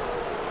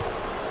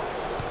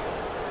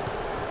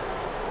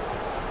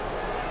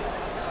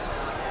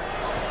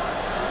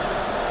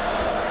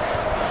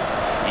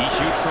 He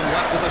shoots from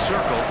left of the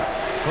circle.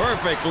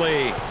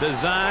 Perfectly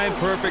designed,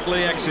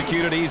 perfectly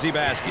executed, easy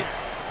basket.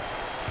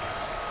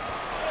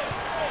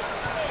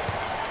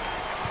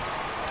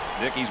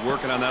 Dickey's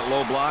working on that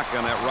low block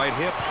on that right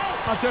hip.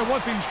 I'll tell you one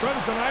thing, he's trying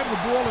to deny him the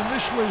ball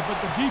initially, but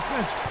the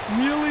defense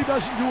really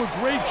doesn't do a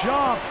great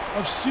job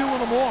of sealing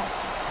him off.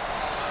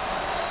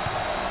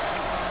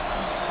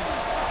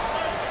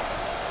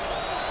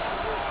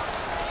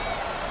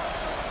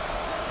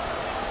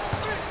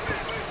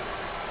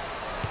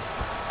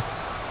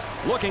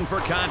 Looking for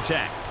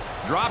contact.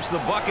 Drops the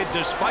bucket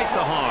despite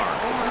the harm.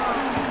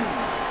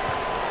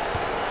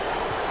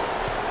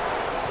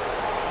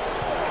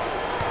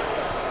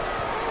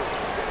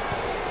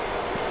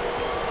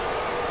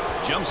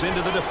 Jumps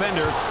into the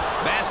defender.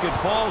 Basket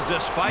falls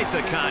despite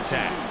the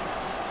contact.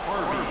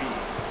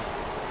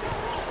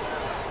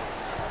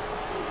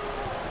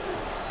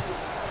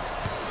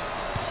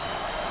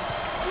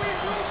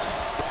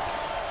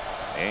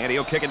 And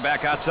he'll kick it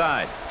back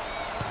outside.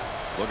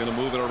 Looking to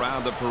move it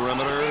around the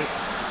perimeter.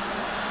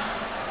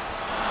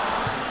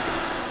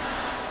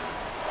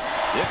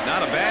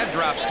 Not a bad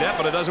drop step,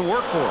 but it doesn't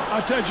work for him.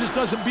 I tell you, just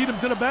doesn't beat him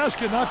to the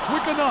basket. Not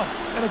quick enough.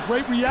 And a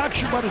great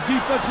reaction by the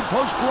defensive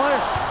post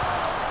player.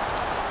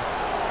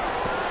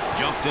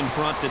 Jumped in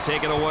front to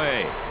take it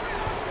away.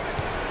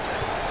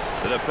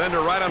 The defender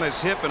right on his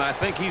hip, and I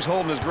think he's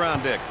holding his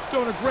ground, Dick.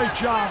 Doing a great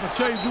job. I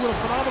tell you, doing a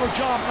phenomenal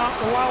job not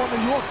allowing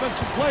the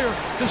offensive player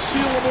to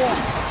seal him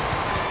off.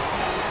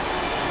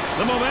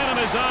 The momentum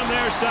is on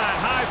their side.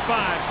 High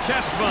fives,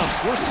 chest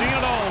bumps. We're seeing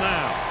it all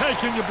now. Hey,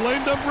 can you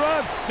blame them,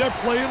 Brad? They're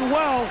playing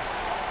well.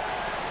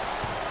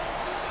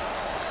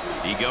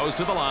 He goes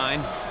to the line.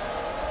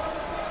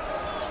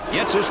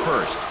 Gets his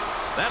first.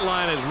 That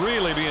line is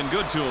really being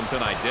good to him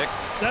tonight, Dick.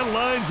 That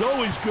line's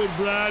always good,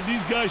 Brad.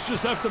 These guys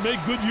just have to make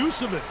good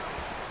use of it.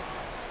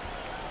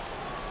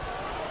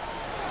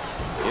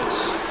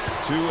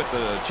 It's 2 at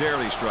the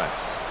charity stripe.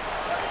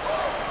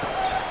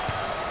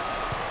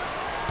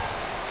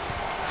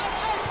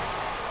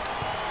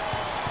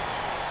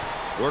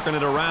 Working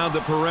it around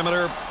the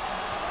perimeter.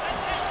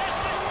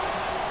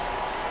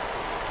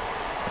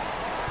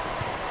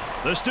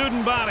 The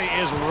student body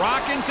is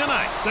rocking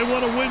tonight. They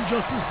want to win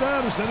just as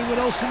bad as anyone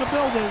else in the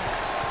building.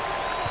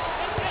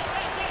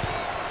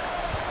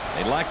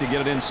 They'd like to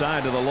get it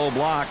inside to the low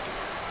block.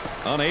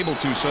 Unable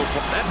to so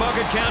far. That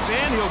bucket counts,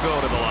 and he'll go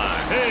to the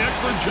line. Hey,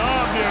 excellent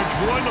job there,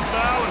 drawing the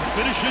foul and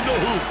finishing the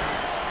hoop.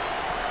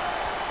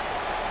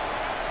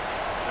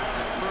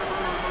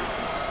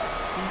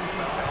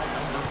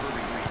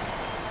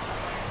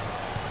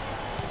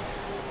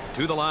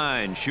 To the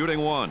line,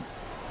 shooting 1.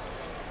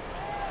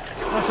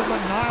 Nothing but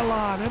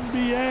nylon,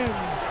 MBN.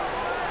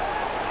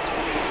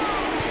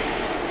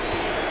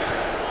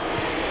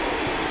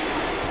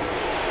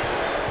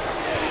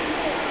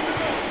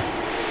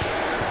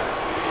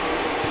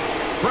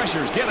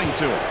 Pressure's getting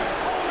to him.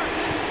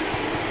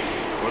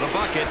 For the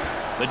bucket,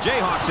 the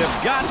Jayhawks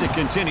have got to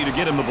continue to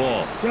get him the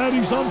ball. Brad,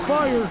 he's on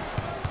fire.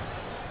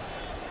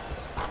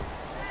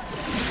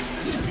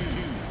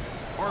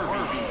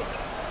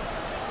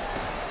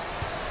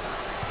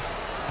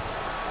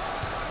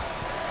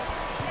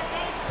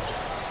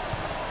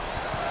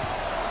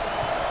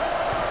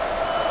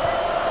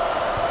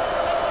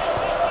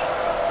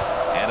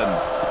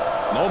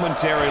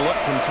 Momentary look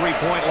from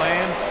three-point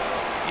land.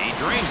 He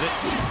drains it.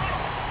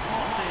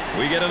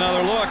 We get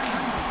another look.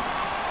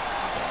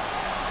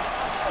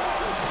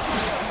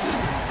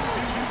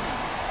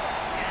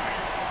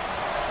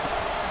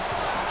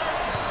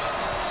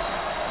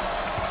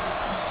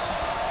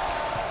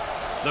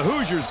 The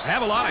Hoosiers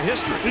have a lot of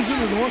history. Isn't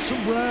it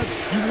awesome, Brad?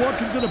 You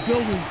walk into the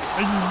building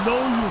and you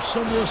know you're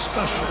somewhere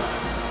special.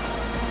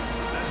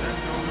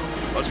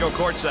 Let's go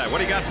courtside. What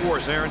do you got for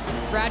us, Aaron?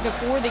 Brad,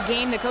 before the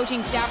game, the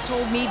coaching staff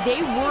told me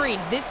they worried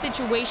this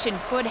situation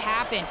could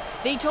happen.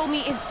 They told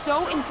me it's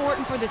so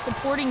important for the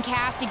supporting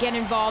cast to get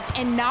involved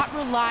and not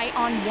rely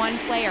on one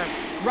player.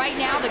 Right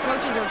now, the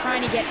coaches are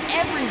trying to get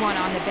everyone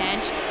on the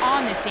bench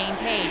on the same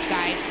page,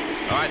 guys.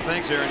 All right,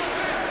 thanks, Aaron.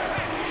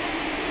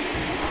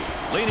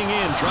 Leaning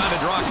in, trying to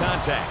draw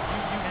contact.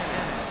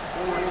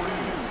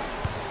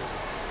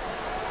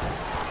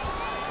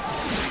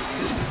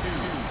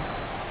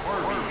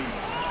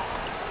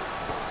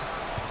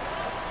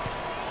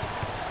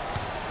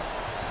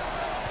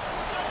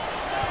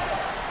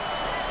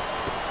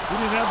 He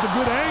didn't have the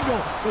good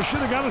angle. They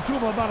should have got it to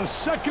him about a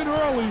second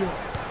earlier.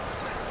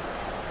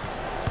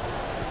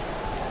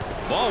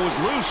 Ball was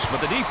loose,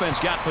 but the defense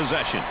got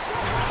possession.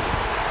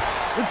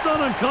 It's not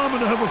uncommon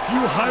to have a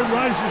few high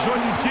risers on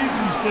your team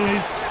these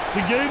days.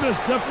 The game has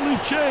definitely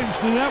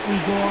changed in that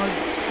regard.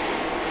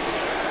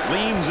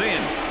 Leans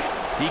in.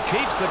 He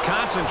keeps the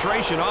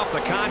concentration off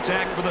the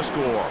contact for the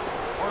score.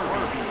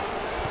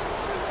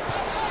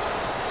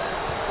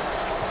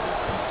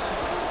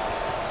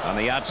 On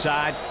the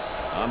outside,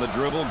 on the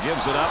dribble,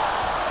 gives it up.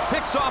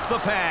 Picks off the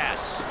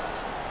pass.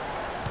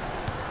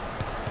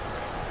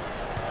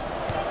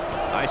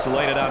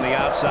 Isolated on the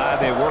outside.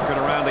 They're working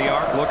around the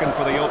arc, looking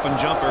for the open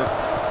jumper.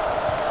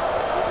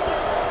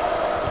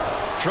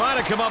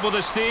 Trying to come up with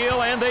a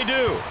steal, and they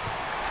do.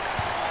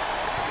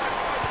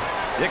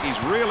 Dick, he's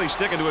really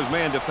sticking to his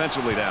man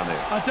defensively down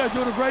there. I tell you,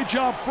 doing a great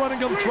job fronting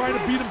him, trying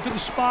to beat him to the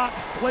spot,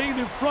 playing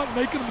in front,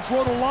 making him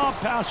throw the lob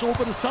pass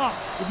over the top.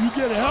 If you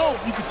get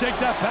help, you can take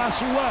that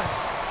pass away.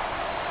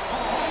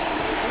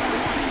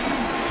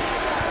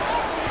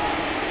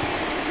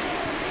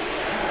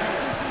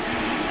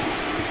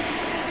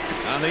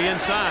 On the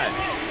inside.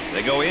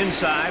 They go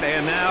inside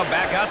and now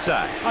back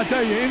outside. I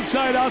tell you,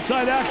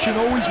 inside-outside action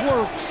always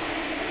works.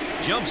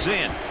 Jumps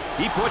in.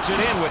 He puts it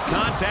in with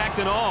contact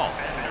and all.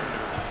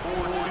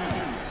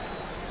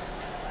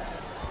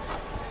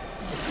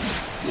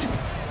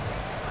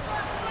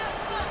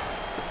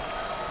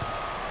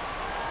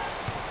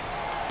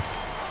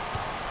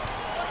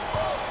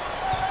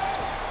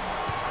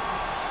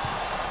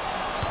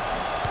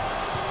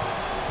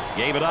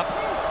 Gave it up.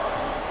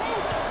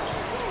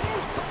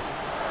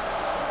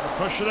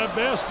 Pressure that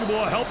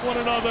basketball. Help one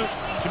another.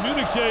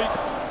 Communicate.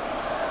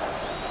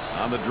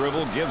 On the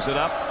dribble, gives it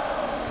up.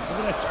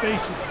 Look at that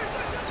spacing.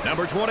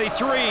 Number 23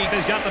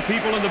 has got the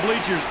people in the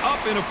bleachers up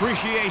in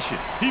appreciation.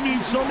 He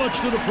means so much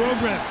to the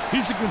program.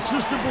 He's a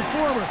consistent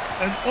performer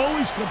and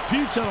always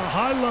competes at a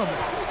high level.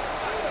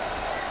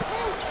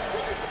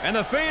 And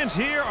the fans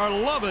here are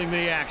loving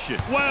the action.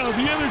 Wow,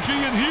 the energy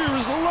in here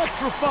is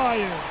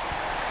electrifying.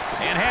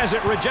 And has it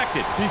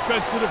rejected.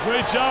 Defense did a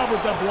great job with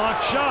that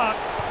blocked shot.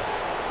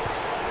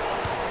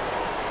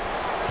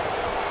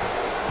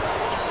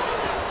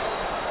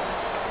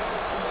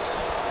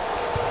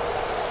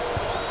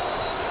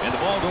 And the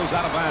ball goes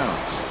out of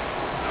bounds.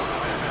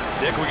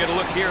 Dick, we get a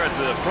look here at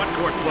the front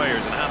court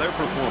players and how they're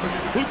performing.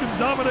 Who can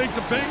dominate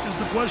the paint is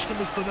the question,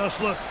 Mr.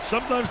 Nessler.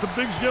 Sometimes the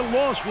bigs get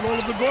lost with all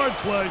of the guard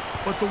play,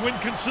 but to win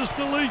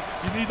consistently,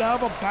 you need to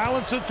have a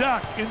balanced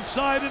attack,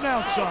 inside and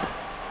outside.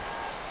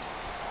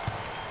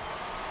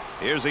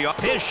 Here's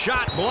his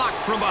shot blocked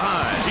from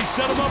behind. He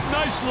set him up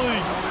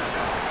nicely.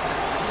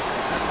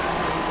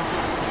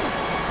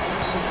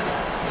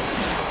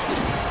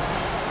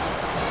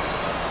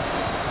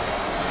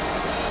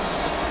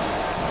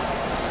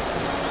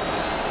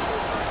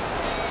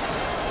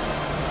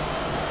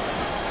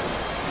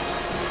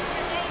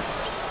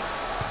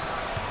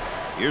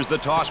 Here's the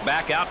toss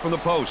back out from the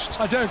post.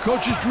 I tell you,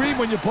 coach's dream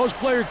when your post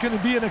player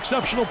can be an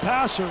exceptional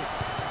passer.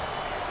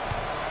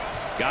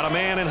 Got a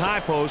man in high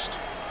post.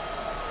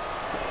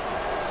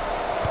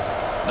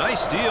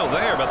 Nice steal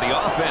there, but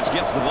the offense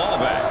gets the ball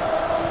back.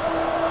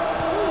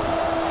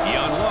 He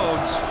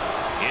unloads.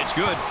 It's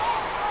good.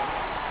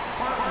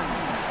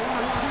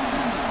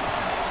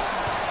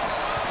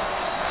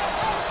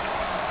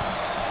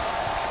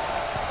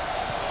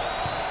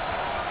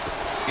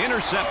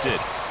 Intercepted.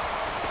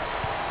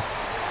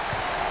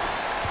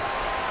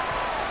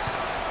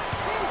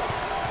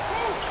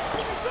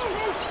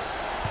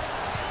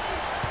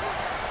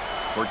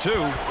 For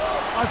two.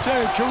 I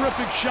tell you,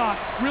 terrific shot.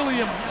 Really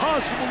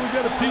impossible to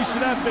get a piece of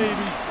that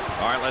baby.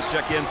 All right, let's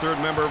check in third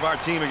member of our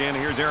team again.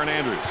 Here's Aaron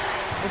Andrews.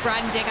 Well,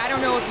 Brad and Dick, I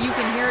don't know if you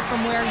can hear it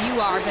from where you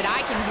are, but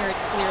I can hear it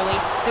clearly.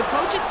 The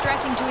coach is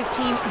stressing to his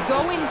team,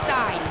 go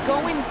inside,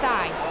 go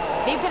inside.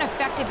 They've been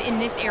effective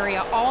in this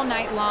area all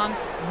night long.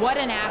 What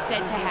an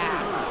asset to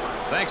have.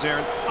 Thanks,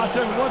 Aaron. I'll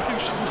tell you one thing,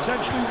 she's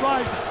essentially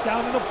right.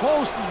 Down in the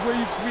post is where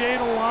you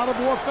create a lot of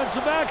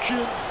offensive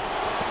action.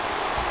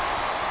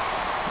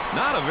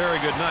 Not a very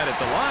good night at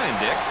the line,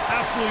 Dick.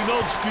 Absolutely no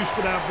excuse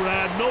for that,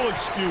 Brad. No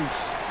excuse.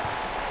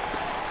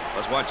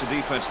 Let's watch the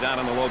defense down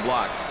in the low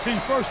block. See,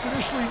 first,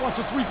 initially, he wants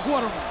a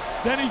three-quarter.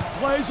 Then he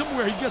plays him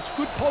where he gets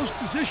good post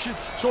position,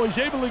 so he's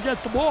able to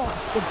get the ball.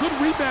 A good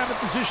rebounding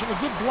position, a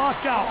good block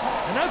out.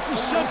 And that's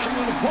essential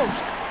in the post.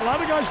 A lot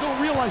of guys don't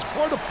realize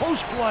part of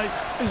post play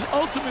is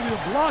ultimately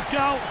to block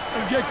out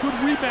and get good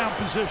rebound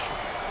position.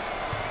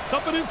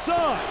 Dump it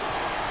inside.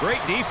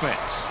 Great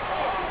defense.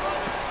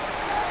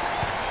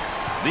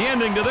 The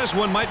ending to this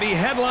one might be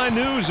headline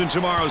news in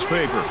tomorrow's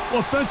paper.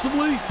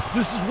 Offensively,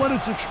 this is when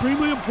it's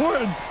extremely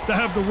important to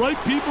have the right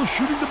people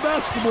shooting the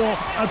basketball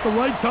at the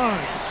right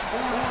times.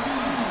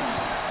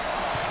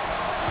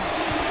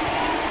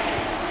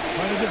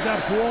 Trying to get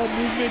that ball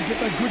movement, get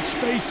that good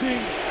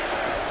spacing.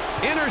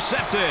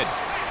 Intercepted.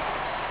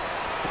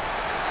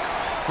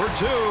 For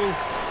two.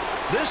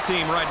 This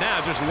team right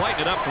now just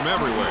lighting it up from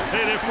everywhere.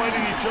 Hey, they're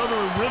fighting each other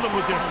in rhythm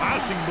with their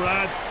passing,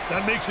 Brad.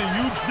 That makes a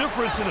huge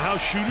difference in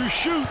how shooters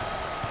shoot.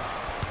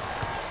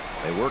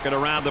 They work it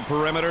around the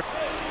perimeter.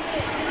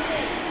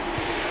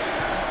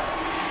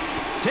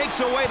 Takes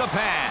away the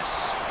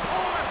pass.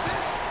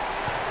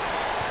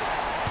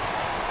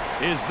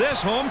 Is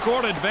this home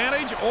court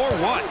advantage or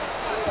what?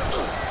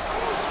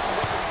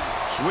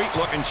 Sweet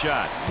looking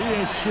shot. He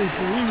is super.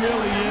 He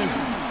really is.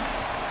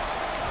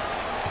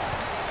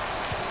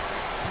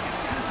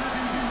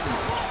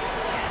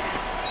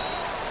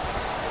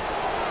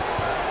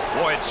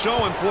 Boy, it's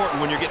so important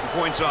when you're getting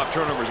points off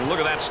turnovers, and look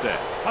at that stat.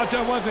 I'll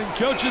tell you one thing,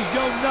 coaches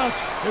go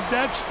nuts if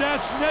that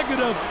stat's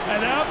negative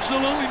and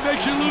absolutely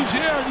makes you lose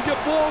hair and you get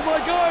balled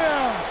like I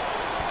am.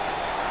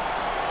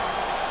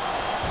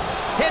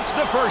 Hits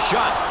the first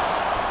shot.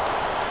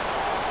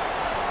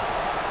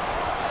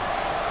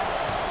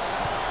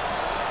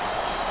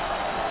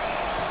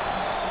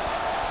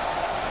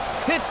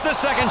 Hits the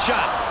second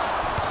shot.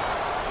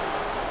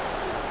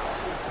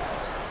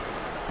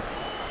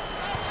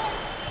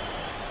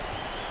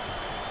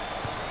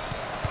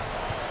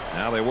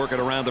 Now they work it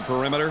around the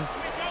perimeter.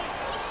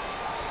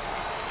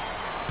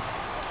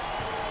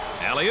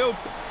 Alley-oop.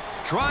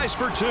 Tries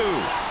for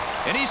two.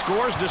 And he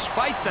scores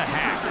despite the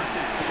hack.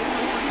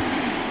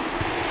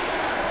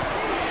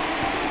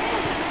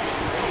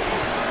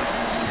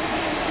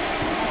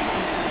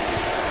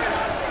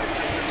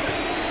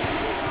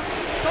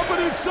 Dump it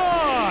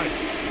inside.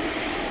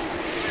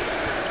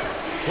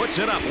 Puts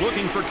it up,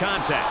 looking for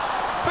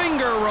contact.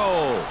 Finger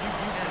roll.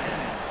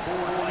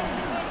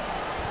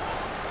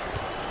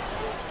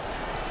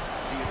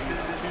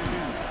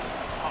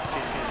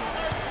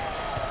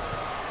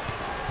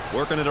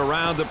 Working it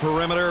around the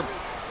perimeter.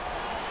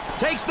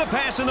 Takes the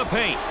pass in the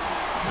paint.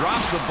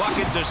 Drops the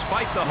bucket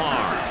despite the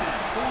harm.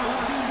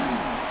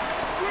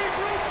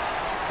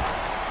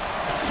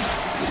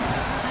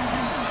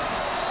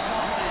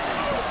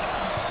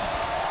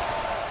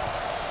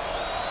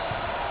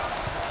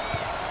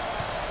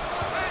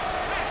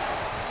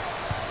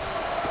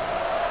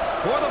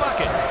 For the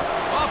bucket.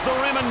 Off the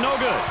rim and no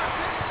good.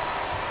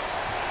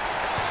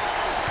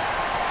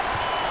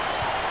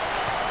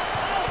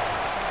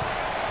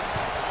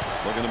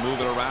 Looking to move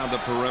it around the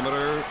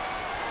perimeter.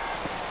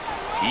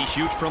 He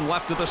shoots from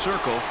left of the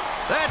circle.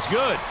 That's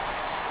good.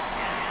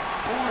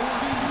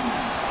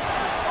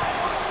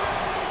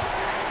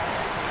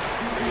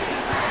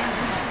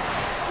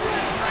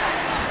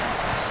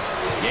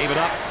 Gave it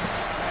up.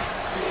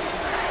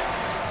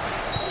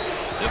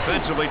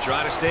 Defensively,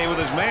 try to stay with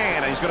his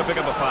man, and he's going to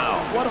pick up a foul.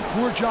 What a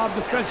poor job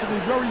defensively.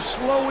 Very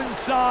slow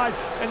inside,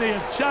 and they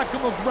attack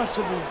him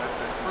aggressively.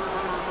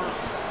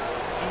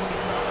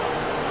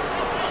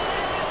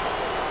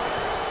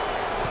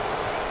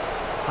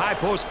 High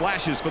post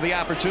flashes for the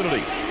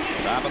opportunity.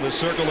 Top of the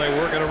circle, they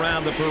work it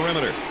around the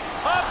perimeter.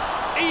 Up,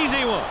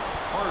 easy one.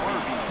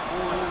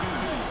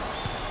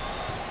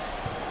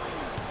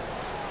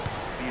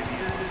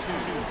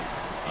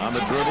 On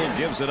the dribble,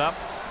 gives it up.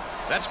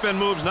 That spin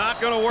move's not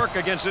going to work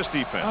against this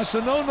defense. That's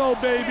a no-no,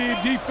 baby.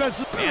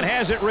 Defensive. And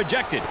has it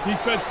rejected.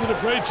 Defense did a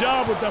great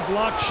job with that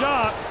block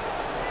shot.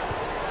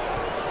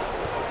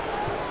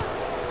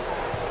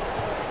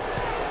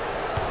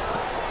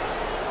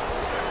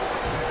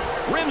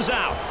 Rims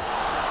out.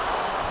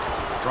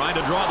 Trying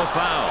to draw the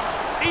foul.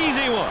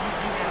 Easy one.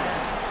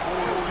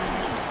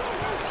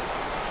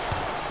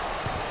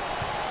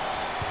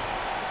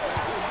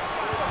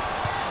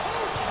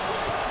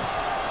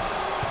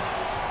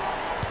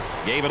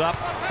 Gave it up.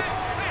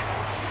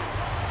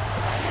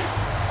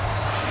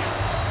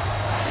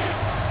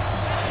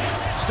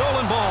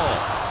 Stolen ball.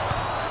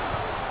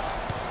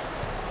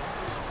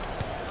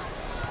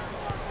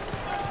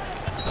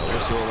 A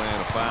whistle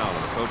and a foul,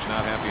 and the coach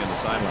not happy on the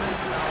sideline.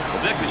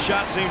 Well, Dick, the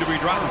shot seemed to be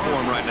dropping for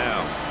him right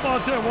now. Well,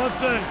 I'll tell you one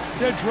thing.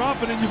 They're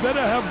dropping, and you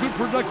better have good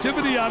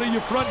productivity out of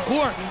your front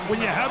court. When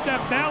you have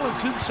that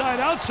balance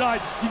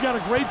inside-outside, you got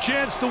a great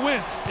chance to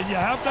win. And you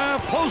have to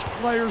have post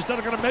players that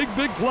are going to make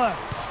big plays.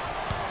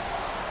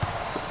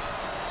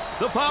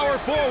 The power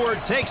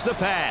forward takes the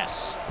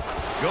pass.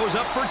 Goes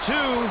up for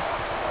two.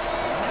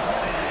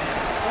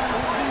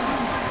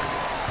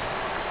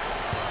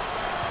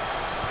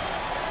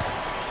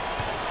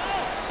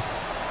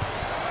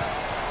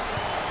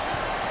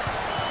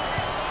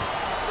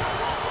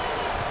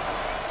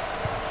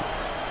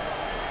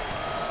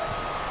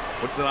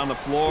 Puts it on the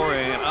floor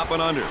and up and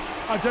under.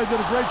 I tell you, did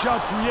a great job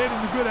creating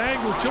a good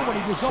angle, too.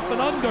 When he goes up and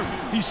under,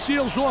 he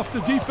seals off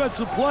the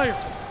defensive player.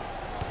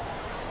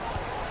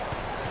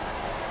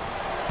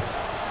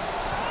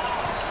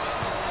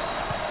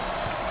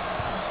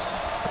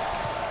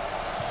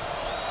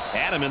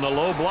 Had him in the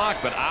low block,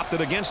 but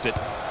opted against it.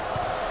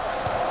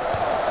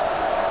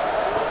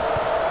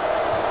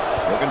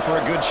 Looking for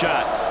a good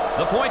shot.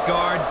 The point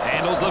guard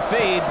handles the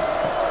feed.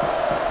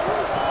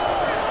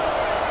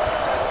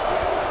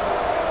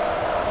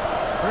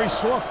 Very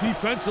soft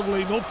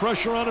defensively, no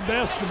pressure on a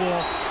basketball.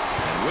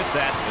 And with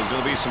that, there's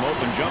going to be some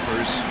open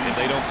jumpers if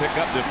they don't pick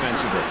up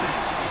defensively.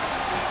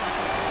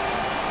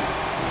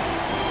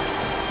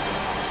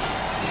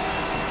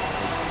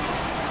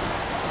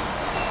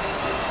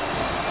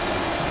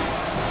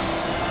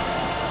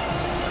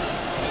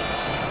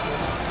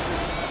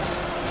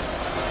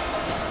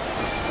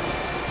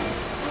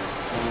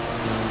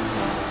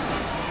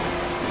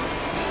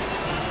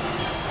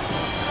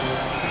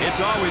 It's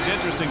always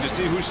interesting to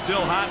see who's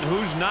still hot and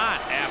who's not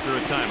after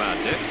a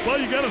timeout, Dick. Well,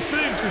 you got to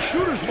think the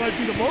shooters might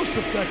be the most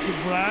effective,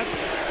 Brad.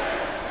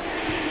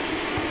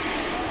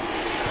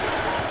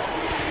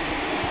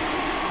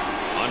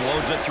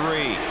 Unloads a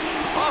three.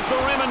 Off the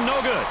rim and no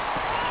good.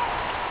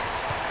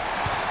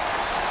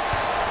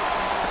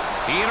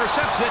 He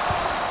intercepts it.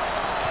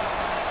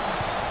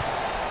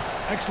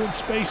 Excellent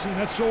spacing.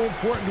 That's so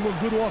important to a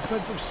good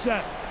offensive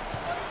set.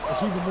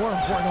 It's even more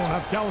important to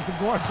have talented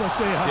guards like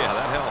they have. Yeah,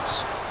 that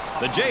helps.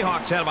 The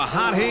Jayhawks have a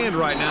hot hand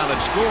right now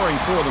that's scoring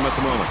for them at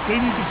the moment. They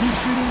need to keep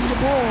feeding the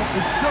ball.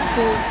 It's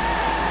simple.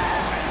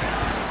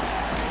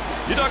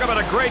 You talk about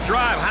a great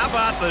drive. How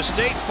about the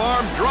State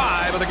Farm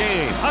drive of the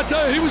game? I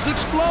tell you, he was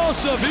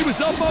explosive. He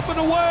was up and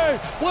away.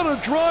 What a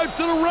drive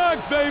to the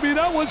rack, baby.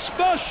 That was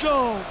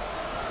special.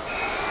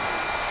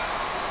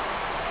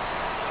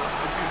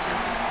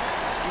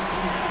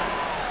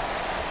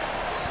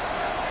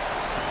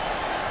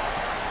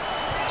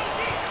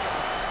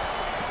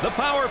 The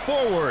power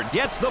forward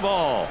gets the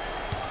ball.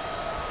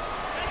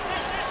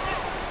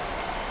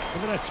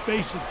 Look at that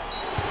spacing.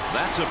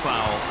 That's a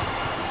foul.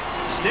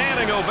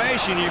 Standing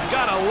ovation. You've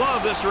got to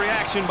love this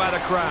reaction by the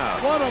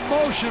crowd. What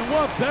emotion,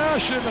 what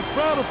passion. The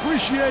crowd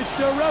appreciates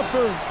their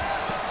effort.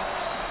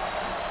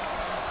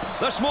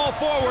 The small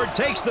forward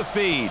takes the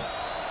feed.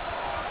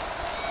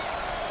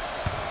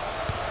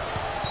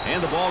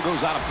 And the ball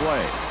goes out of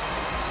play.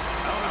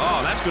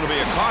 Oh, that's going to be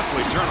a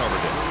costly turnover,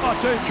 Dick. I'll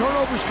tell you,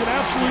 turnovers can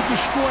absolutely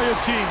destroy a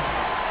team.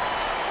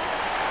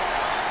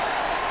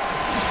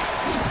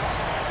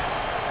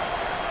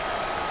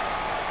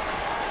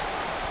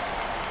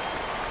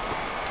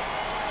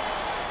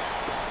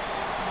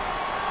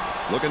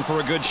 Looking for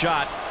a good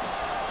shot.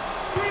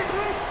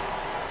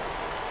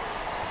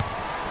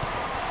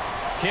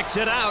 Kicks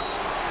it out.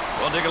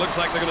 Well, Dick, it looks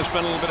like they're going to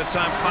spend a little bit of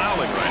time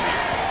fouling right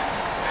here.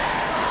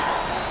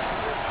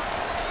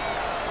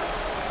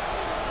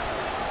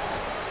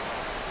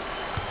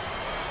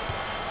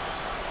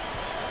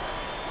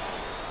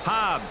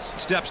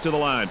 Hobbs steps to the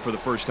line for the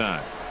first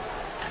time.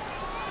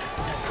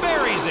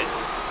 Buries it.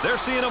 They're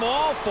seeing them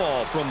all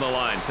fall from the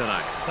line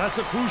tonight. That's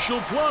a crucial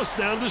plus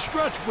down the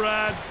stretch,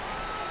 Brad.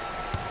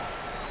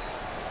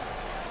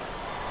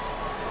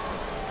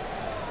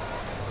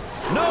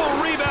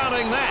 No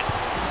rebounding that.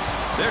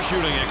 They're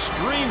shooting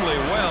extremely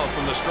well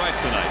from the stripe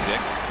tonight, Dick.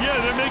 Yeah,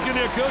 they're making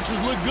their coaches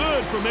look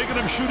good for making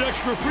them shoot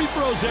extra free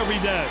throws every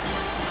day.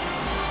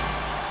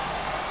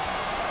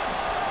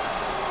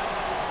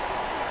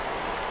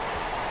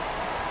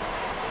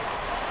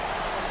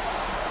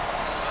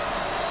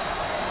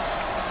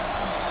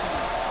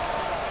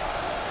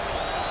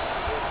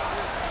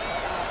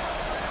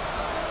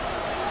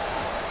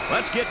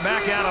 Let's get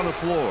back out on the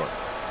floor.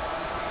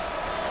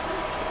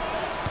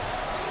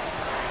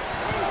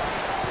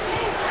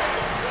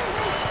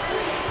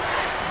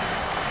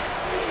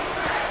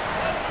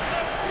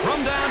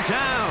 From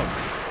downtown,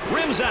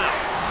 rims out.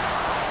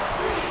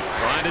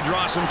 Trying to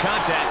draw some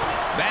contact.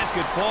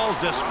 Basket falls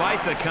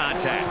despite the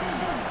contact.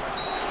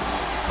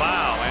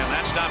 Foul, and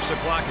that stops the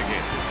clock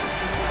again.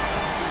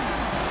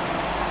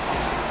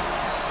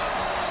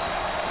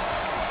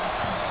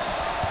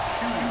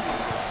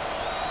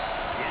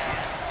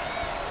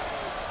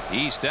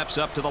 He steps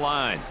up to the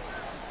line.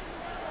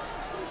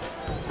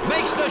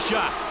 Makes the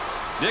shot.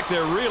 Dick,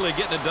 they're really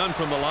getting it done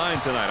from the line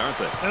tonight, aren't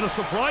they? And a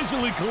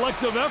surprisingly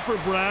collective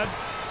effort, Brad.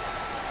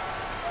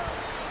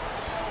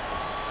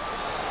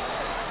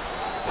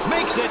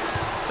 Makes it.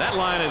 That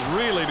line is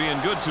really being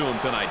good to him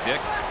tonight,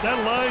 Dick.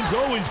 That line's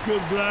always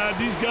good, Brad.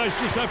 These guys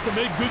just have to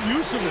make good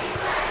use of it.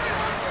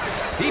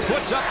 He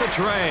puts up the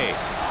tray.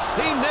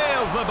 He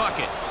nails the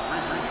bucket.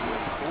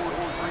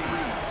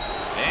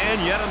 And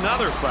yet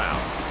another foul.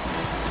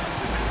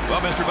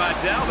 Well, Mr.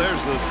 Vitale,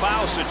 there's the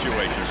foul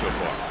situation so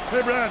far.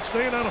 Hey, Brad,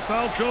 staying out of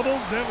foul trouble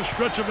down the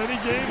stretch of any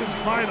game is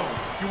vital.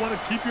 You want to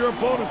keep your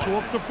opponents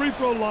off the free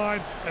throw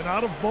line and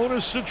out of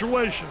bonus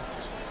situations.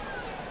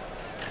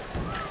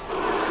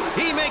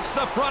 He makes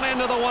the front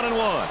end of the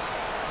 1-and-1.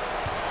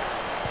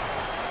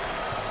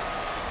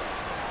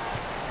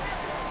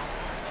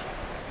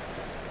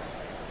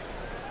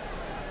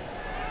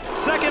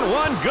 Second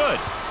one, good.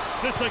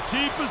 This is a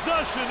key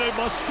possession. They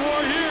must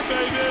score here,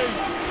 baby.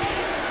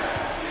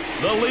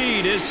 The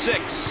lead is 6.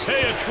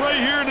 Hey, a tray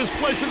here in this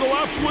place will go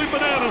absolutely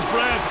bananas,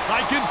 Brad.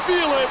 I can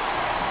feel it.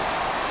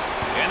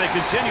 And they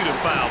continue to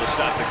foul to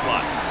stop the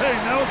clock. Hey,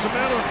 now it's a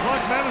matter of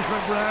clock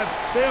management, Brad.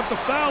 They have to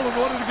foul in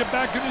order to get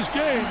back in this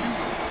game.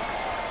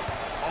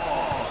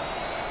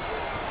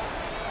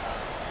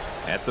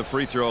 At the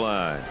free throw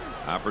line.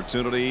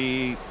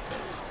 Opportunity.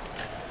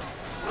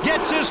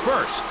 Gets his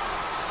first.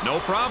 No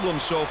problem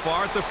so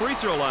far at the free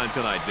throw line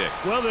tonight, Dick.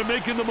 Well, they're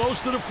making the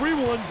most of the free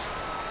ones.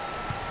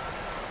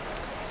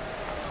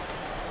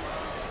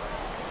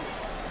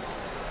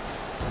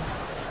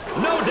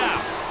 No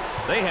doubt.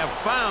 They have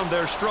found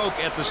their stroke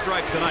at the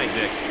stripe tonight,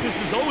 Dick. This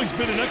has always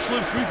been an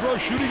excellent free throw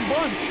shooting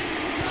bunch.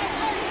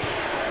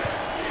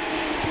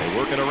 They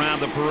work it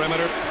around the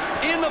perimeter.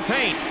 In the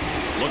paint.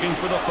 Looking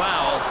for the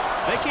foul.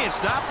 They can't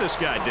stop this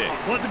guy, Dick.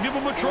 Want to give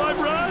him a try,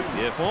 Brad?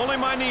 If only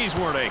my knees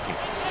weren't aching.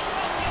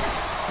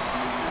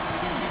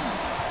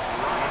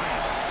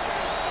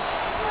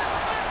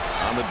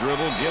 On the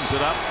dribble, gives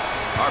it up.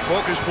 Our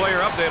focus player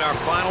update, our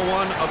final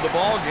one of the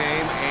ball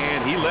game,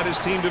 and he led his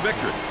team to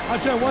victory. I'll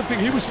tell you one thing,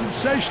 he was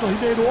sensational.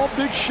 He made all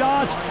big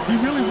shots. He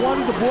really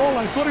wanted the ball.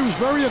 I thought he was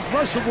very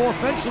aggressive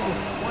offensively.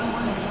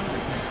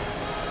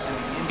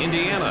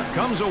 Indiana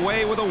comes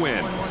away with a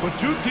win. With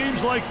two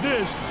teams like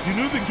this, you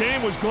knew the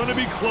game was going to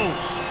be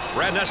close.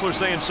 Brad Nessler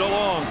saying so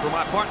long for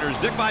my partners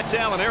Dick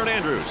Vitale and Aaron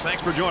Andrews.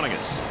 Thanks for joining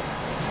us.